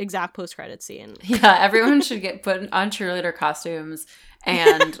exact post-credit scene. Yeah, everyone should get put on cheerleader costumes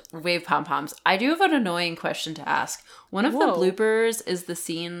and wave pom-poms. I do have an annoying question to ask. One of Whoa. the bloopers is the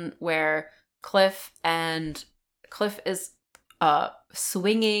scene where Cliff is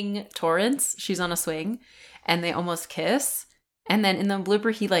swinging Torrance. She's on a swing, and they almost kiss. And then in the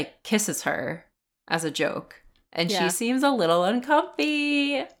blooper, he, like, kisses her as a joke. And Yeah. she seems a little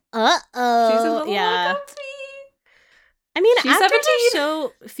uncomfy. She's a Uh-oh. little Yeah. uncomfy. I mean, She's actors 17.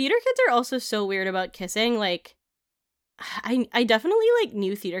 are theater kids are also so weird about kissing. Like, I definitely, like,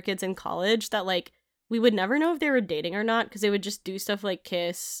 knew theater kids in college that, like, we would never know if they were dating or not, because they would just do stuff like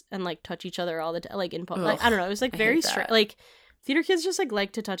kiss and, like, touch each other all the time, like, in public. Like, I don't know, it was, like, I very hate that. strange. Like, theater kids just,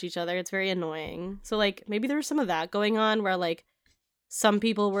 like to touch each other. It's very annoying. So, like, maybe there was some of that going on where, like, some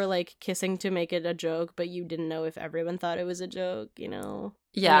people were, like, kissing to make it a joke, but you didn't know if everyone thought it was a joke, you know?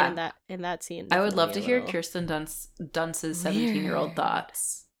 Yeah. I mean, in that scene. I would love to definitely a hear little- Kirsten Dunst's 17-year-old Weird.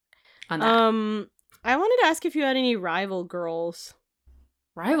 thoughts on that. I wanted to ask if you had any rival girls.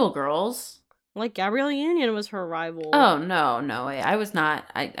 Rival girls? Like, Gabrielle Union was her rival. Oh, no way. I was not.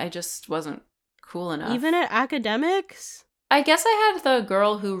 I just wasn't cool enough. Even at academics? I guess I had the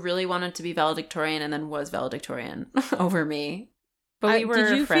girl who really wanted to be valedictorian and then was valedictorian over me. But we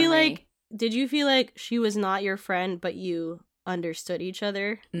were friendly. Did you feel like she was not your friend, but you understood each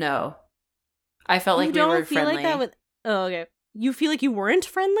other? No. I felt like we were friendly. You don't feel like that with... Oh, okay. You feel like you weren't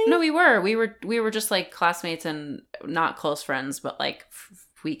friendly? No, we were. We were just like classmates and not close friends, but like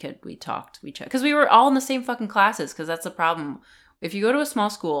we talked, we chatted. Because we were all in the same fucking classes, because that's the problem. If you go to a small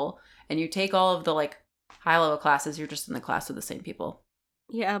school and you take all of the like high-level classes, you're just in the class with the same people.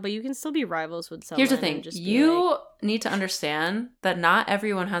 Yeah, but you can still be rivals with someone. Here's the thing. You need to understand that not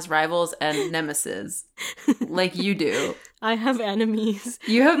everyone has rivals and nemesis like you do. I have enemies.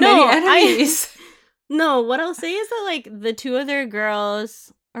 You have many enemies. No, what I'll say is that, like, the two other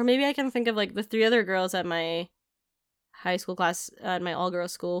girls, or maybe I can think of, like, the three other girls at my high school class, at my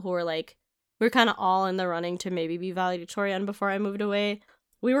all-girls school, who were, like, we were kind of all in the running to maybe be valedictorian before I moved away.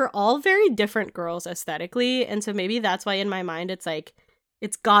 We were all very different girls aesthetically, and so maybe that's why in my mind it's, like,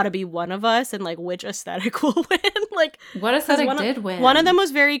 it's gotta be one of us, and, like, which aesthetic will win. Like, what aesthetic did win? One of them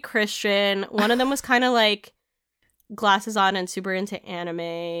was very Christian. One of them was kind of, like, glasses on and super into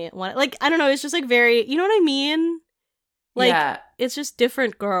anime. One, like, I don't know, it's just like very, you know what I mean? Like, yeah. It's just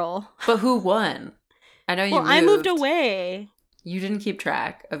different girl. But who won? I know you moved. I moved away. You didn't keep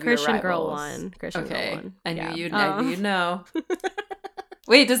track of Christian your rivals. girl won. Christian girl won. I knew you'd know.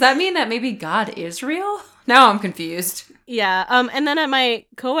 Wait, does that mean that maybe God is real? Now I'm confused. Yeah. And then at my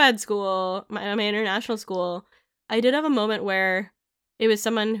co-ed school, my international school, I did have a moment where it was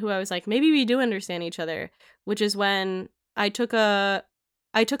someone who I was like, maybe we do understand each other, which is when I took an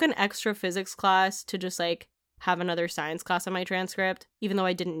extra physics class to just like have another science class on my transcript, even though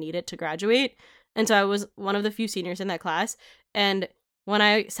I didn't need it to graduate. And so I was one of the few seniors in that class. And when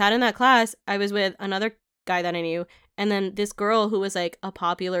I sat in that class, I was with another guy that I knew, and then this girl who was like a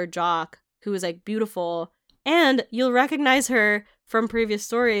popular jock who was like beautiful. And you'll recognize her from previous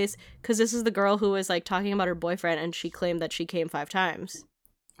stories because this is the girl who was like talking about her boyfriend, and she claimed that she came 5 times.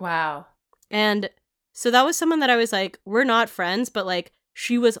 Wow. And so that was someone that I was like, we're not friends, but like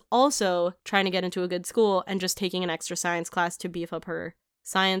she was also trying to get into a good school and just taking an extra science class to beef up her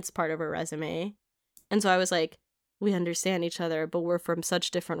science part of her resume. And so I was like, we understand each other, but we're from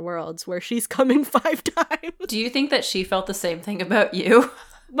such different worlds where she's coming 5 times. Do you think that she felt the same thing about you?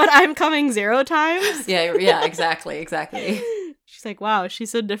 But I'm coming 0 times? Yeah, exactly. She's like, wow,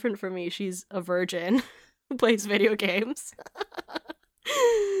 she's so different from me. She's a virgin who plays video games.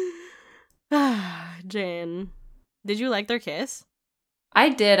 Jane, did you like their kiss? I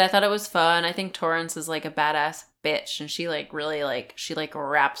did. I thought it was fun. I think Torrance is like a badass bitch, and she like really like she like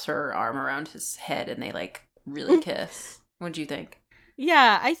wraps her arm around his head and they like really kiss. What'd you think?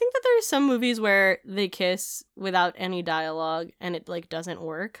 Yeah, I think that there's some movies where they kiss without any dialogue and it like doesn't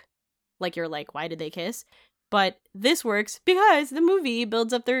work. Like you're like, why did they kiss? But this works because the movie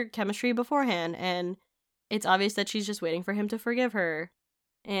builds up their chemistry beforehand, and it's obvious that she's just waiting for him to forgive her.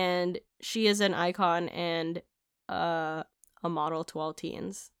 And she is an icon and a model to all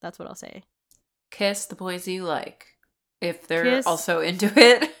teens. That's what I'll say. Kiss the boys you like. If they're also into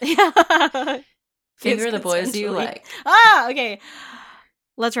it. Yeah. Finger the boys you like. Okay.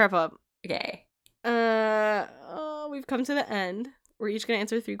 Let's wrap up. Okay. We've come to the end. We're each going to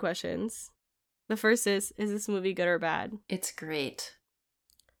answer 3 questions. The first is this movie good or bad? It's great.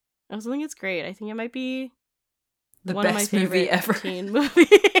 I also think it's great. I think it might be the one best of my favorite movie ever. Teen movie.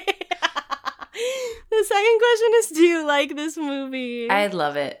 The second question is, do you like this movie? I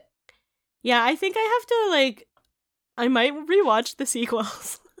love it. Yeah, I think I have to, I might rewatch the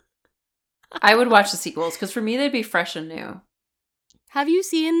sequels. I would watch the sequels, because for me, they'd be fresh and new. Have you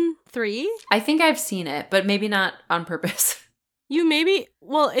seen 3? I think I've seen it, but maybe not on purpose.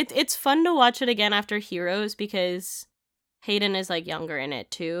 It's fun to watch it again after Heroes, because Hayden is, younger in it,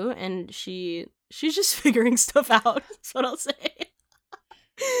 too, and she's just figuring stuff out, that's what I'll say.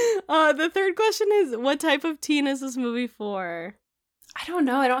 The third question is, what type of teen is this movie for? I don't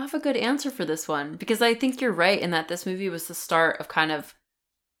know. I don't have a good answer for this one, because I think you're right in that this movie was the start of kind of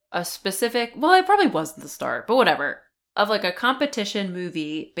a specific, well, it probably wasn't the start, but whatever, of a competition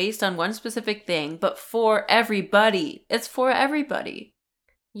movie based on one specific thing, but for everybody. It's for everybody.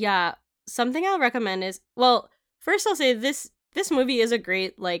 Yeah. Something I'll recommend is, well, first I'll say this movie is a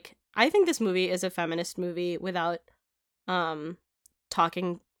great, I think this movie is a feminist movie without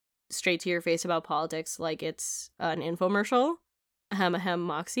talking straight to your face about politics like it's an infomercial. Ahem, ahem,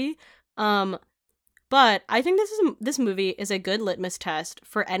 Moxie. But I think this movie is a good litmus test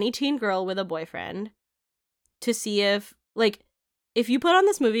for any teen girl with a boyfriend to see if you put on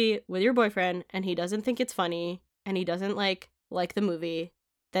this movie with your boyfriend and he doesn't think it's funny and he doesn't like the movie,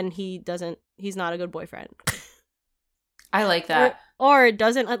 then he's not a good boyfriend. I like that. Or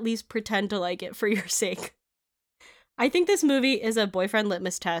doesn't at least pretend to like it for your sake. I think this movie is a boyfriend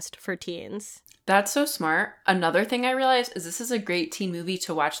litmus test for teens. That's so smart. Another thing I realized is this is a great teen movie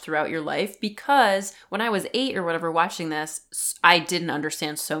to watch throughout your life, because when I was 8 or whatever watching this, I didn't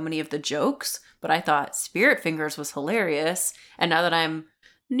understand so many of the jokes, but I thought Spirit Fingers was hilarious. And now that I'm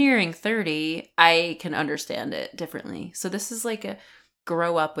nearing 30, I can understand it differently. So this is like a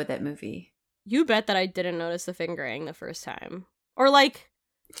grow up with it movie. You bet that I didn't notice the fingering the first time. Or like,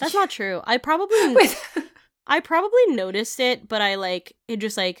 that's not true. I probably Wait. noticed it, but it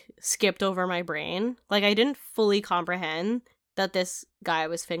just skipped over my brain. Like, I didn't fully comprehend that this guy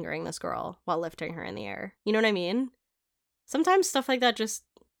was fingering this girl while lifting her in the air. You know what I mean? Sometimes stuff like that just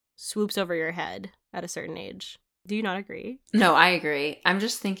swoops over your head at a certain age. Do you not agree? No, I agree. I'm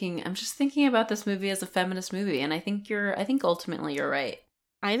just thinking about this movie as a feminist movie, and I think ultimately you're right.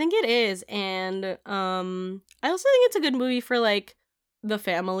 I think it is, and I also think it's a good movie for the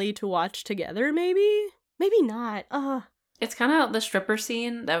family to watch together, maybe. Maybe not. It's kind of the stripper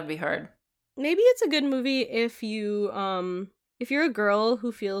scene. That would be hard. Maybe it's a good movie if you're a girl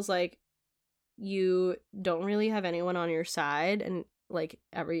who feels like you don't really have anyone on your side and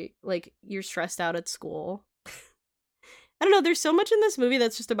you're stressed out at school. I don't know, there's so much in this movie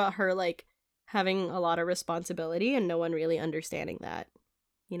that's just about her having a lot of responsibility and no one really understanding that,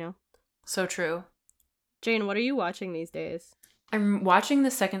 you know? So true. Jane, what are you watching these days? I'm watching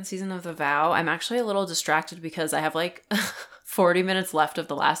the second season of The Vow. I'm actually a little distracted because I have 40 minutes left of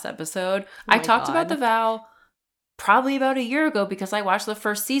the last episode. I talked about The Vow probably about a year ago because I watched the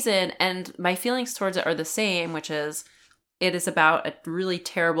first season, and my feelings towards it are the same, which is it is about a really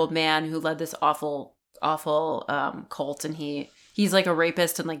terrible man who led this awful cult, and he's like a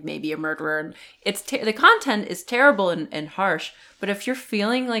rapist and maybe a murderer, and it's the content is terrible and harsh. But if you're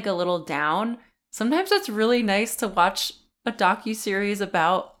feeling a little down, sometimes it's really nice to watch a docuseries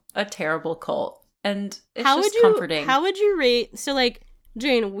about a terrible cult, and it's comforting. How would you rate? So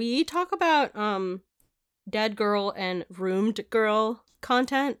Jane, we talk about dead girl and roomed girl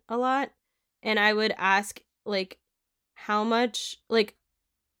content a lot, and I would ask how much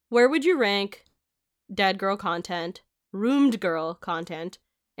where would you rank dead girl content, roomed girl content,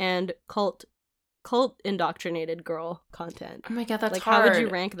 and cult indoctrinated girl content? Oh my god, that's hard. How would you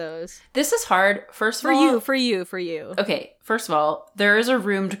rank those? This is hard. First of all, for you. Okay, first of all, there is a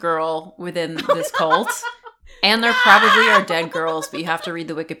roomed girl within this cult, and there probably are dead girls, but you have to read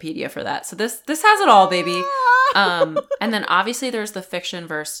the Wikipedia for that. So this has it all, baby. And then obviously there's the fiction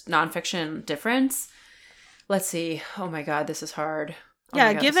versus nonfiction difference. Let's see. Oh my god, this is hard. Oh yeah,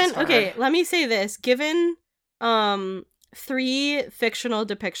 my God, this is hard. okay, let me say this. Given 3 fictional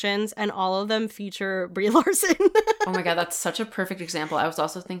depictions and all of them feature Brie Larson. Oh my god, that's such a perfect example. I was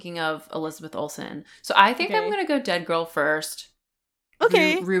also thinking of Elizabeth Olsen. So I think I'm going to go dead girl first.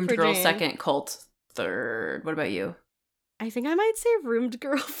 Okay. Roomed girl Jane. second, cult third. What about you? I think I might say roomed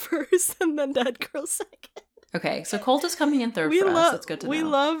girl first and then dead girl second. Okay, so cult is coming in third for us. That's good to know. We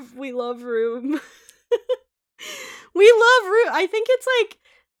love room. We love room. I think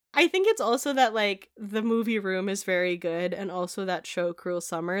it's also that the movie Room is very good, and also that show Cruel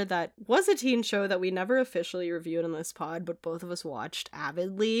Summer, that was a teen show that we never officially reviewed on this pod, but both of us watched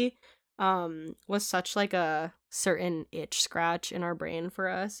avidly, was such a certain itch scratch in our brain for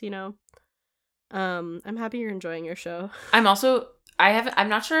us, you know? I'm happy you're enjoying your show. I'm not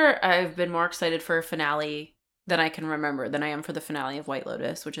sure I've been more excited for a finale than I can remember than I am for the finale of White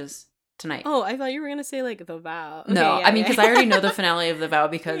Lotus, which is tonight. Oh, I thought you were gonna say The Vow. Okay, no, yeah, I mean, because I already know the finale of The Vow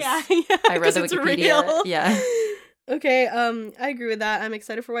because I read the Wikipedia. Real. Yeah. Okay, I agree with that. I'm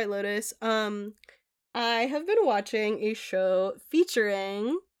excited for White Lotus. I have been watching a show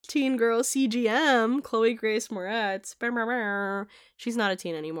featuring teen girl CGM, Chloe Grace Moretz. She's not a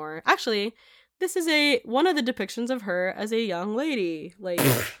teen anymore. Actually, this is one of the depictions of her as a young lady,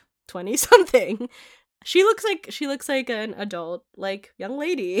 20-something. She looks like an adult, young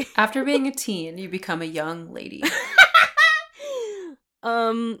lady. After being a teen, you become a young lady.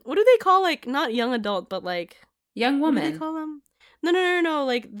 What do they call not young adult, but young what woman? do they call them?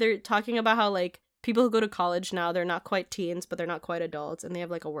 No. They're talking about how people who go to college now, they're not quite teens, but they're not quite adults, and they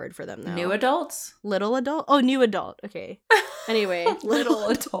have a word for them now. New adults? Little adult? Oh, new adult. Okay. Anyway, little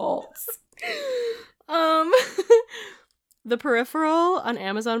adults. The Peripheral on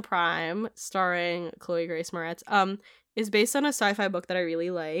Amazon Prime, starring Chloe Grace Moretz, is based on a sci-fi book that I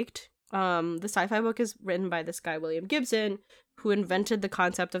really liked. The sci-fi book is written by this guy, William Gibson, who invented the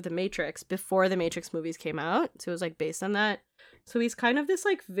concept of the Matrix before the Matrix movies came out. So it was based on that. So he's kind of this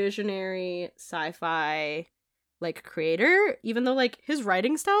visionary sci-fi creator, even though his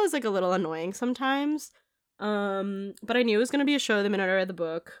writing style is a little annoying sometimes. But I knew it was going to be a show the minute I read the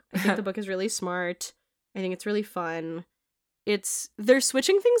book. I think the book is really smart. I think it's really fun. They're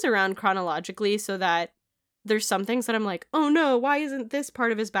switching things around chronologically so that there's some things that I'm like, oh no, why isn't this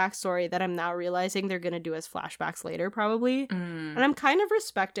part of his backstory that I'm now realizing they're going to do as flashbacks later, probably. And I'm kind of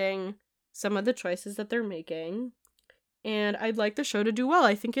respecting some of the choices that they're making. And I'd like the show to do well.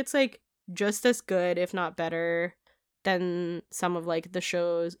 I think it's like just as good, if not better, than some of like the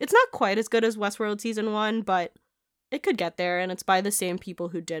shows. It's not quite as good as Westworld season 1, but it could get there, and it's by the same people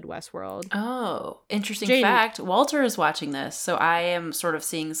who did Westworld. Oh, interesting Jane- fact. Walter is watching this, so I am sort of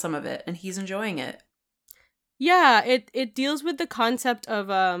seeing some of it, and he's enjoying it. Yeah, it deals with the concept of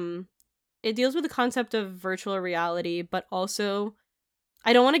virtual reality, but also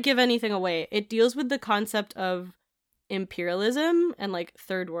I don't want to give anything away. It deals with the concept of imperialism and like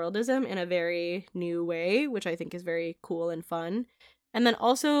third worldism in a very new way, which I think is very cool and fun. And then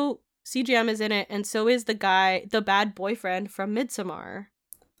also CGM is in it, and so is the bad boyfriend from Midsommar.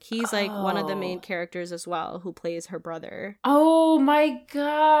 He's like one of the main characters as well, who plays her brother. Oh my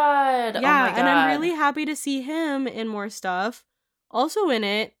god. Yeah, oh my god. and I'm really happy to see him in more stuff. Also in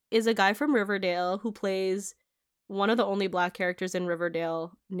it is a guy from Riverdale who plays one of the only black characters in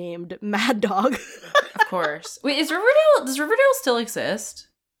Riverdale named Mad Dog. Of course. Wait, does Riverdale still exist?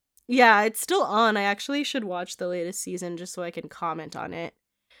 Yeah, it's still on. I actually should watch the latest season just so I can comment on it.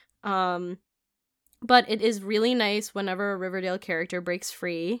 But it is really nice whenever a Riverdale character breaks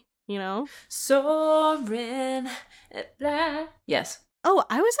free, you know? Soarin'. Yes. Oh,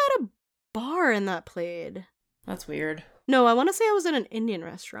 I was at a bar and that played. That's weird. No, I want to say I was in an Indian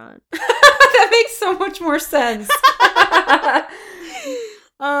restaurant. That makes so much more sense.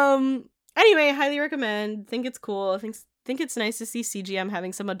 Anyway, highly recommend. Think it's cool. Think it's nice to see CGM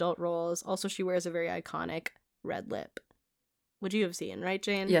having some adult roles. Also, she wears a very iconic red lip. Would you have seen, right,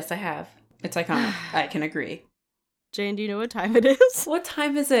 Jane? Yes, I have. It's iconic. I can agree. Jane, do you know what time it is? What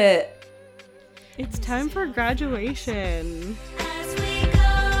time is it? It's time for graduation. As we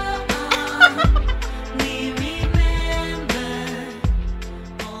go on, we remember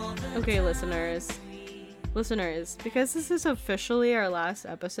all the Okay, listeners, because this is officially our last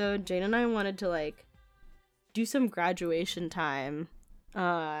episode, Jane and I wanted to like do some graduation time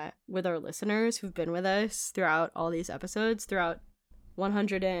with our listeners who've been with us throughout all these episodes, throughout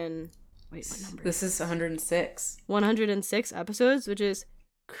 100 and wait, what number? This is 106. 106 episodes, which is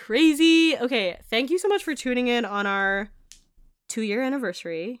crazy. Okay, thank you so much for tuning in on our 2-year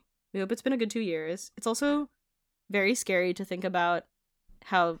anniversary. We hope it's been a good 2 years. It's also very scary to think about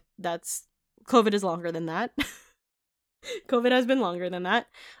how COVID is longer than that. COVID has been longer than that.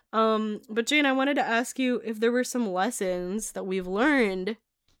 But Jane, I wanted to ask you if there were some lessons that we've learned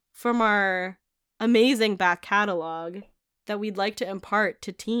from our amazing back catalog that we'd like to impart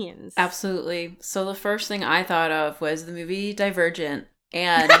to teens. Absolutely. So the first thing I thought of was the movie Divergent.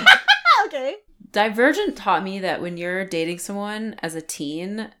 And Okay. Divergent taught me that when you're dating someone as a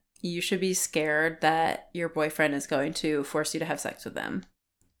teen, you should be scared that your boyfriend is going to force you to have sex with them.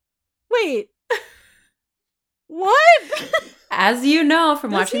 Wait. What? As you know from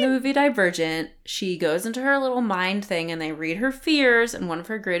Does watching he- the movie Divergent, she goes into her little mind thing and they read her fears. And one of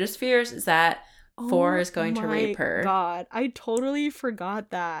her greatest fears is that Thor is going to rape her. God, I totally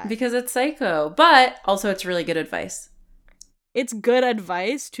forgot that. Because it's psycho. But also it's really good advice. It's good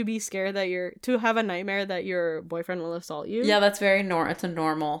advice to be scared that to have a nightmare that your boyfriend will assault you. Yeah, that's very it's a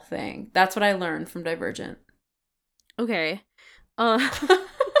normal thing. That's what I learned from Divergent. Okay. I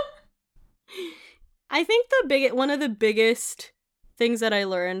think one of the biggest things that I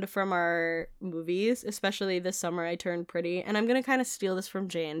learned from our movies, especially this summer I Turned Pretty, and I'm going to kind of steal this from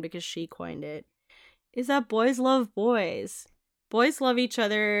Jane because she coined it, is that boys love boys. Boys love each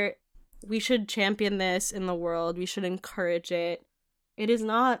other. We should champion this in the world. We should encourage it. It is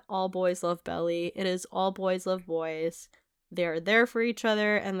not all boys love Belly. It is all boys love boys. They are there for each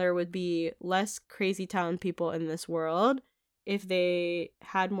other, and there would be less crazy town people in this world if they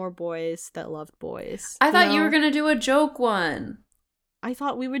had more boys that loved boys. I thought you know? were going to do a joke one. I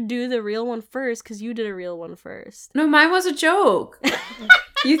thought we would do the real one first because you did a real one first. No, mine was a joke.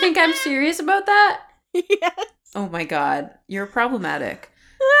 You think I'm serious about that? Yes. Oh my god, you're problematic.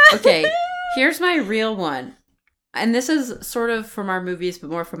 Okay, here's my real one. And this is sort of from our movies, but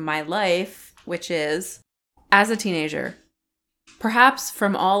more from my life, which is, as a teenager, perhaps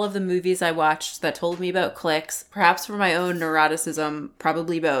from all of the movies I watched that told me about cliques, perhaps from my own neuroticism,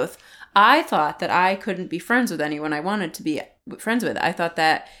 probably both, I thought that I couldn't be friends with anyone I wanted to be friends with. I thought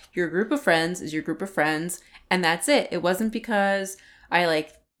that your group of friends is your group of friends, and that's it. It wasn't because I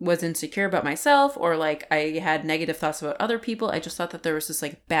was insecure about myself or like I had negative thoughts about other people. I just thought that there was this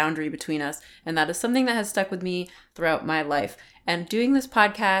like boundary between us. And that is something that has stuck with me throughout my life. And doing this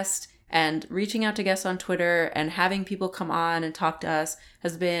podcast and reaching out to guests on Twitter and having people come on and talk to us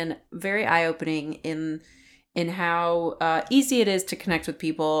has been very eye-opening in how easy it is to connect with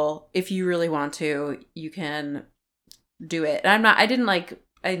people. If you really want to, you can do it. And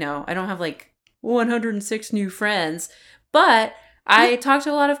I know, I don't have like 106 new friends, but I talk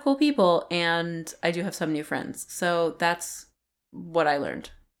to a lot of cool people and I do have some new friends. So that's what I learned.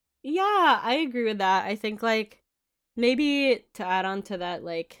 Yeah, I agree with that. I think like maybe to add on to that,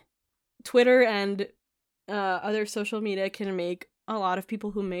 like Twitter and other social media can make a lot of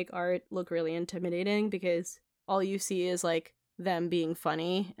people who make art look really intimidating because all you see is like them being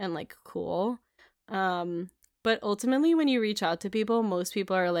funny and like cool. But ultimately when you reach out to people, most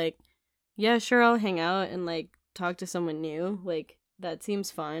people are like, yeah, sure, I'll hang out and like talk to someone new. Like that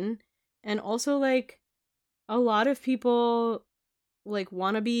seems fun. And also like a lot of people like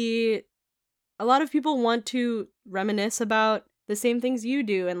want to reminisce about the same things you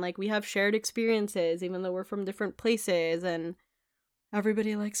do, and like we have shared experiences even though we're from different places, and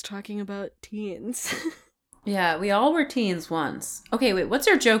everybody likes talking about teens. Yeah, we all were teens once. Okay, wait, what's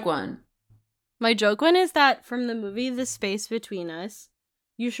your joke one? My joke one is that from the movie The Space Between Us,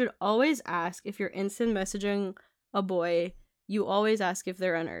 you should always ask if you're instant messaging a boy, you always ask if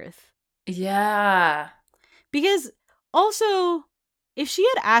they're on Earth. Yeah. Because also, if she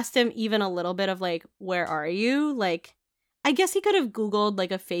had asked him even a little bit of like, where are you? Like, I guess he could have Googled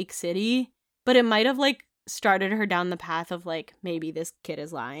like a fake city, but it might have like started her down the path of like, maybe this kid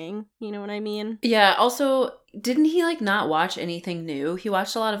is lying. You know what I mean? Yeah, also, didn't he like not watch anything new? He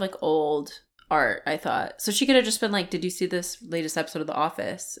watched a lot of like old art, I thought. So she could have just been like, did you see this latest episode of The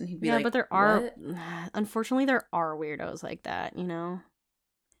Office? And he'd be like, but there are, "What?" unfortunately, there are weirdos like that, you know?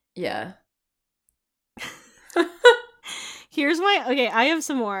 Yeah. Okay, I have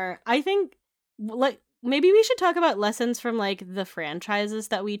some more. I think, like, maybe we should talk about lessons from, like, the franchises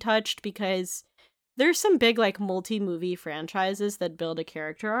that we touched, because there's some big, like, multi-movie franchises that build a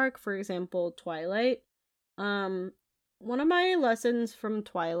character arc. For example, Twilight. One of my lessons from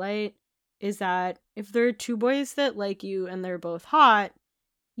Twilight is that if there are two boys that like you and they're both hot,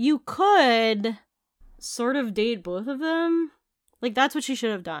 you could sort of date both of them. Like, that's what she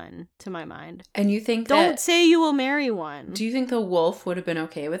should have done, to my mind. And you think Don't say you will marry one. Do you think the wolf would have been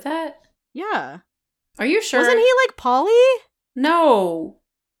okay with that? Yeah. Are you sure? Wasn't he like Polly? No.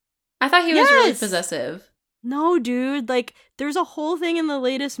 I thought he was really Yes. possessive. No, dude. Like, there's a whole thing in the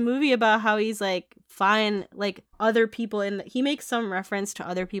latest movie about how he's like, fine, like, other people he makes some reference to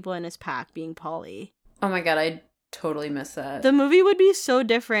other people in his pack being Polly. Oh my god, I totally missed that. The movie would be so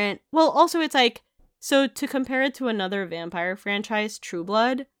different. Well, also, it's like, so to compare it to another vampire franchise, True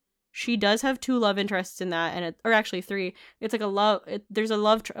Blood, she does have two love interests in that, and or actually three. It's like there's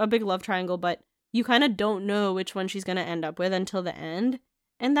a big love triangle, but you kind of don't know which one she's gonna end up with until the end,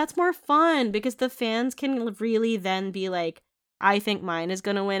 and that's more fun because the fans can really then be like, I think mine is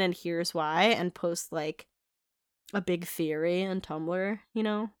gonna win, and here's why, and post like a big theory on Tumblr, you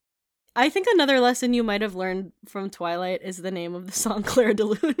know. I think another lesson you might have learned from Twilight is the name of the song Claire de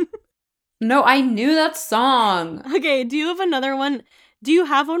Lune. No, I knew that song. Okay, do you have another one? Do you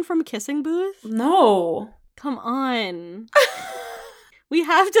have one from Kissing Booth? No. Come on. We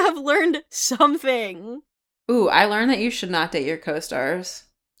have to have learned something. Ooh, I learned that you should not date your co-stars.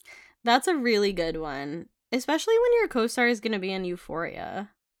 That's a really good one. Especially when your co-star is going to be in Euphoria.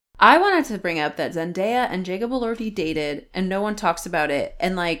 I wanted to bring up that Zendaya and Jacob Elordi dated, and no one talks about it.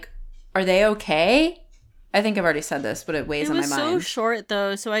 And, like, are they okay? I think I've already said this, but it weighs on my mind. It was so short,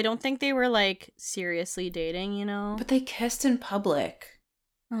 though, so I don't think they were, like, seriously dating, you know? But they kissed in public.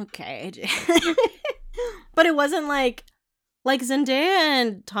 Okay. But it wasn't like Zendaya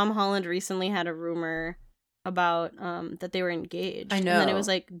and Tom Holland recently had a rumor about that they were engaged. I know. And then it was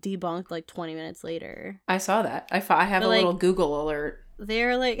like debunked like 20 minutes later. I saw that. I have But, a like, little Google alert.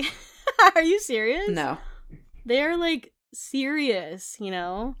 They're like, are you serious? No. They're like serious, you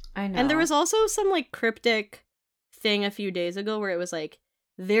know? I know. And there was also some like cryptic thing a few days ago where it was like,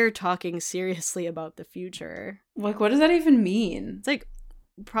 they're talking seriously about the future. Like, what does that even mean? It's like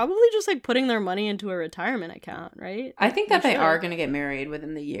probably just like putting their money into a retirement account, right? I think that they should. are going to get married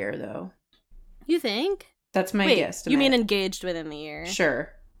within the year, though. You think? That's my Wait, guess. you mean engaged within the year?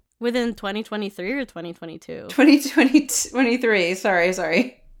 Sure. Within 2023 or 2022? 2023.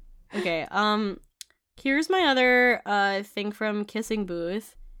 Sorry. Okay, here's my other thing from Kissing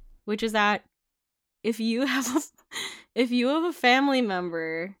Booth, which is that if you have a family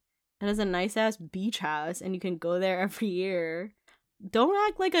member that has a nice ass beach house and you can go there every year, don't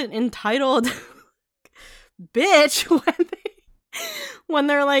act like an entitled bitch when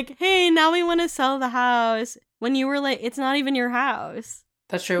they're like, hey, now we want to sell the house, when you were like, it's not even your house.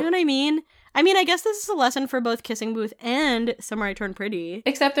 That's You true. know what I mean? I mean, I guess this is a lesson for both Kissing Booth and Summer I Turned Pretty.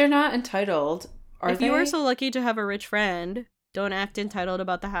 Except they're not entitled. Are If they? you are so lucky to have a rich friend, don't act entitled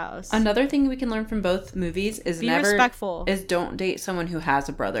about the house. Another thing we can learn from both movies is Be never respectful. is don't date someone who has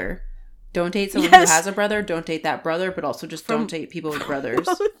a brother. Don't date someone Yes. who has a brother. Don't date that brother, but also just From- don't date people with brothers.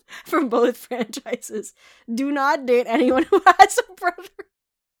 From both franchises. Do not date anyone who has a brother.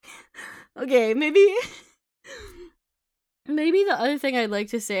 Okay, maybe the other thing I'd like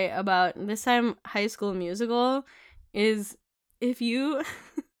to say about this time High School Musical is if you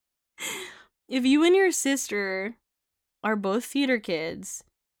and your sister are both theater kids,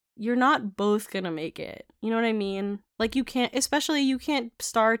 you're not both gonna make it. You know what I mean? Like you can't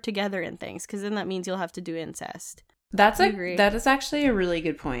star together in things, because then that means you'll have to do incest. That agree. is actually a really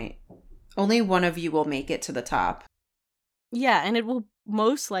good point. Only one of you will make it to the top. Yeah, and it will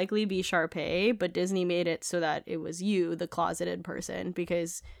most likely be Sharpay, but Disney made it so that it was you, the closeted person,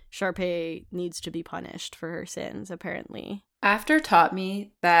 because Sharpay needs to be punished for her sins, apparently. After taught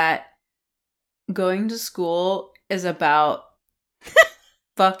me that going to school is about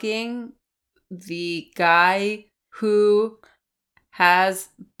fucking the guy who has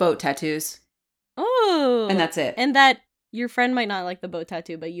boat tattoos. Oh! And that's it. And that your friend might not like the boat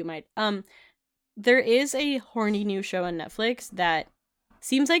tattoo, but you might. There is a horny new show on Netflix that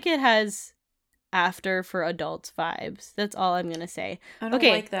seems like it has after for adults vibes. That's all I'm gonna say. I don't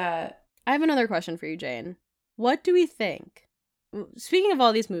Okay. like that. I have another question for you, Jane. What do we think? Speaking of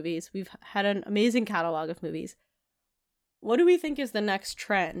all these movies, we've had an amazing catalog of movies. What do we think is the next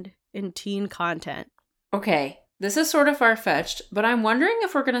trend in teen content? Okay, this is sort of far-fetched, but I'm wondering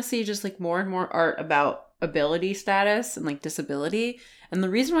if we're going to see just like more and more art about ability status and like disability. And the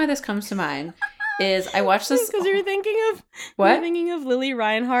reason why this comes to mind is I watched this because you're thinking of What? You're thinking of Lily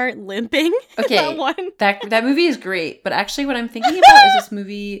Reinhart limping. in Okay, that one. that movie is great, but actually what I'm thinking about is this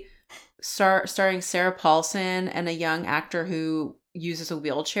movie starring Sarah Paulson and a young actor who uses a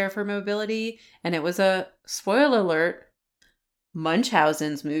wheelchair for mobility, and it was a spoiler alert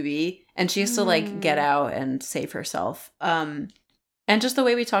Munchausen's movie, and she has to like get out and save herself. And just the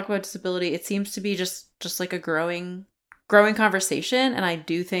way we talk about disability, it seems to be just like a growing conversation, and I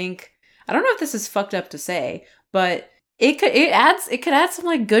do think, I don't know if this is fucked up to say, but it could add some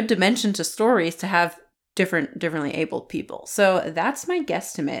like good dimension to stories to have differently abled people. So that's my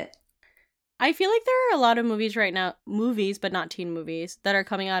guesstimate. I feel like there are a lot of movies right now, but not teen movies, that are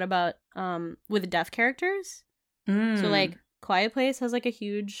coming out about with deaf characters. So like Quiet Place has like a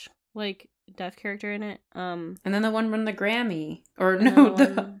huge like deaf character in it. And then the one won the Grammy, or And no,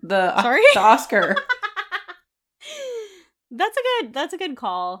 then the one- the Sorry? the Oscar. That's a good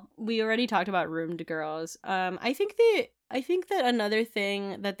call. We already talked about Roomed Girls. I think that another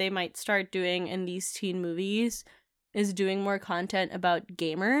thing that they might start doing in these teen movies is doing more content about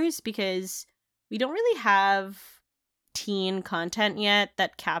gamers, because we don't really have teen content yet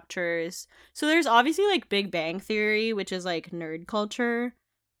that captures. So there's obviously like Big Bang Theory, which is like nerd culture,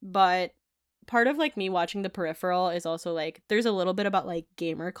 but part of like me watching The Peripheral is also like there's a little bit about like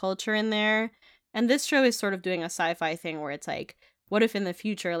gamer culture in there. And this show is sort of doing a sci-fi thing where it's like, what if in the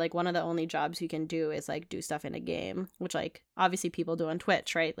future, like one of the only jobs you can do is like do stuff in a game, which like obviously people do on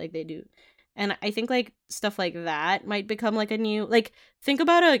Twitch, right? Like they do. And I think like stuff like that might become like a new, like think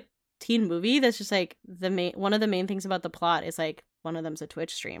about a teen movie that's just like one of the main things about the plot is like one of them's a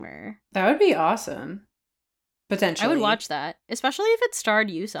Twitch streamer. That would be awesome. Potentially. I would watch that, especially if it starred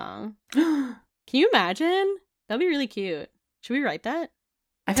Yusong. Can you imagine? That'd be really cute. Should we write that?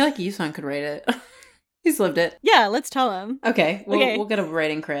 I feel like Yusong could write it. He's lived it. Yeah, let's tell him. Okay, Okay. we'll get a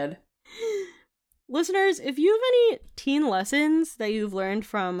writing cred. Listeners, if you have any teen lessons that you've learned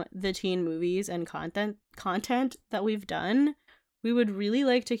from the teen movies and content that we've done, we would really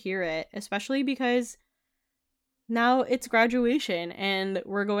like to hear it, especially because now it's graduation and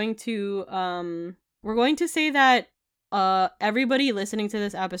we're going to say that everybody listening to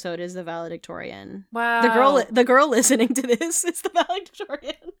this episode is the valedictorian. Wow. The girl listening to this is the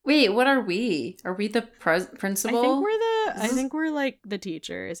valedictorian. Wait, what are we? Are we the principal? I think we're like the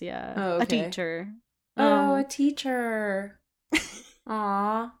teachers, yeah. Oh, A okay. teacher. a teacher.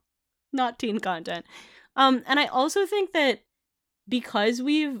 Aw. Not teen content. And I also think that because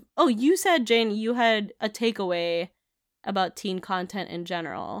you said, Jane, you had a takeaway about teen content in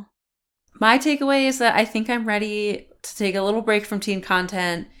general. My takeaway is that I think I'm ready to take a little break from teen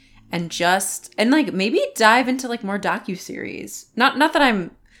content and like maybe dive into like more docuseries. Not that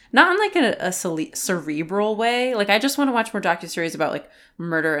I'm Not in like a cerebral way. Like I just want to watch more docuseries about like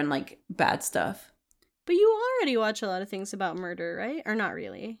murder and like bad stuff. But you already watch a lot of things about murder, right? Or not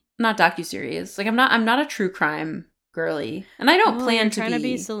really? Not docuseries. Like I'm not a true crime girly, and I don't plan you're to trying be. to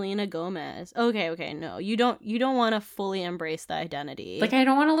be Selena Gomez. Okay, no, you don't want to fully embrace the identity. Like I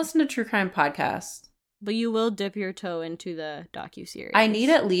don't want to listen to true crime podcasts. But you will dip your toe into the docuseries. I need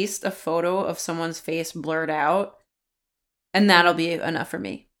at least a photo of someone's face blurred out, and that'll be enough for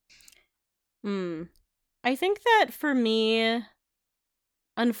me. I think that for me,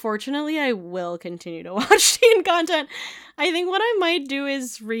 unfortunately, I will continue to watch teen content. I think what I might do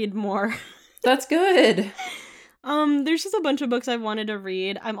is read more. That's good. There's just a bunch of books I've wanted to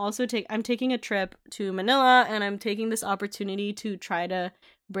read. I'm taking a trip to Manila, and I'm taking this opportunity to try to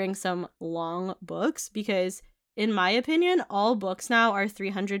bring some long books, because in my opinion, all books now are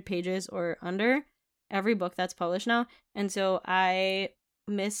 300 pages or under. Every book that's published now. And so I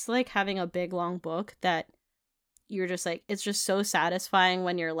miss like having a big long book that you're just like, it's just so satisfying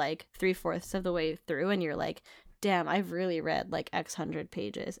when you're like 3/4 of the way through and you're like, damn, I've really read like X hundred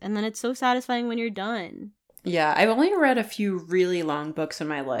pages. And then it's so satisfying when you're done. Yeah, I've only read a few really long books in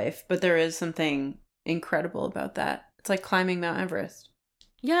my life, but there is something incredible about that. It's like climbing Mount Everest.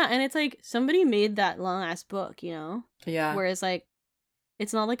 Yeah, and it's like somebody made that long ass book, you know? Yeah. Whereas like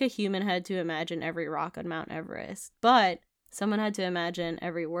it's not like a human had to imagine every rock on Mount Everest, but someone had to imagine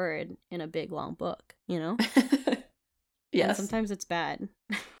every word in a big long book, you know? Yes. And sometimes it's bad.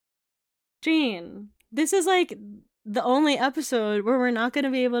 Jane, this is like the only episode where we're not going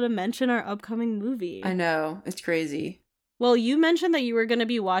to be able to mention our upcoming movie. I know. It's crazy. Well, you mentioned that you were going to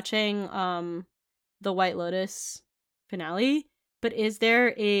be watching the White Lotus finale, but is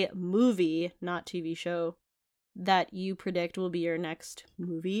there a movie, not TV show, that you predict will be your next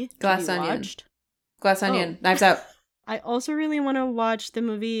movie to Glass be Onion. watched? Glass Onion. Knives Out. I also really want to watch the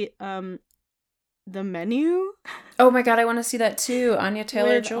movie The Menu. Oh my god, I want to see that too. Anya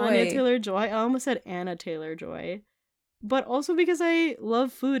Taylor-Joy. Anya Taylor-Joy. I almost said Anna Taylor-Joy. But also because I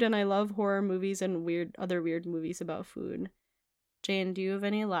love food and I love horror movies and other weird movies about food. Jane, do you have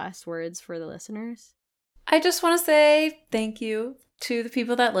any last words for the listeners? I just want to say thank you to the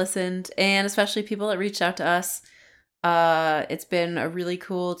people that listened, and especially people that reached out to us. It's been a really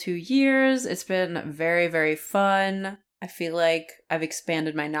cool 2 years. It's been very, very fun. I feel like I've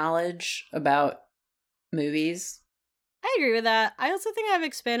expanded my knowledge about movies. I agree with that. I also think I've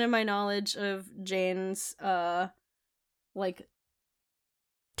expanded my knowledge of Jane's like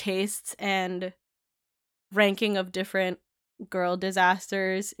tastes and ranking of different girl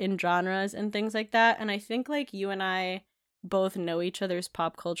disasters in genres and things like that. And I think like you and I both know each other's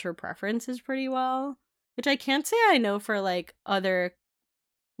pop culture preferences pretty well, which I can't say I know for like other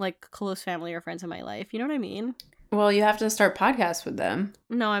like close family or friends in my life. You know what I mean? Well, you have to start podcasts with them.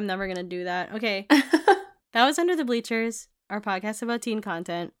 No, I'm never gonna do that. Okay. That was Under the Bleachers, our podcast about teen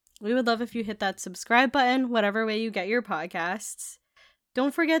content. We would love if you hit that subscribe button, whatever way you get your podcasts.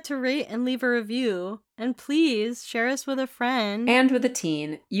 Don't forget to rate and leave a review. And please share us with a friend. And with a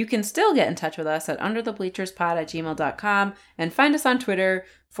teen. You can still get in touch with us at underthebleacherspod@gmail.com and find us on Twitter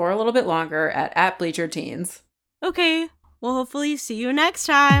for a little bit longer at @bleacherteens. Okay, we'll hopefully see you next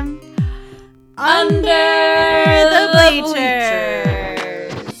time. Under the Bleachers.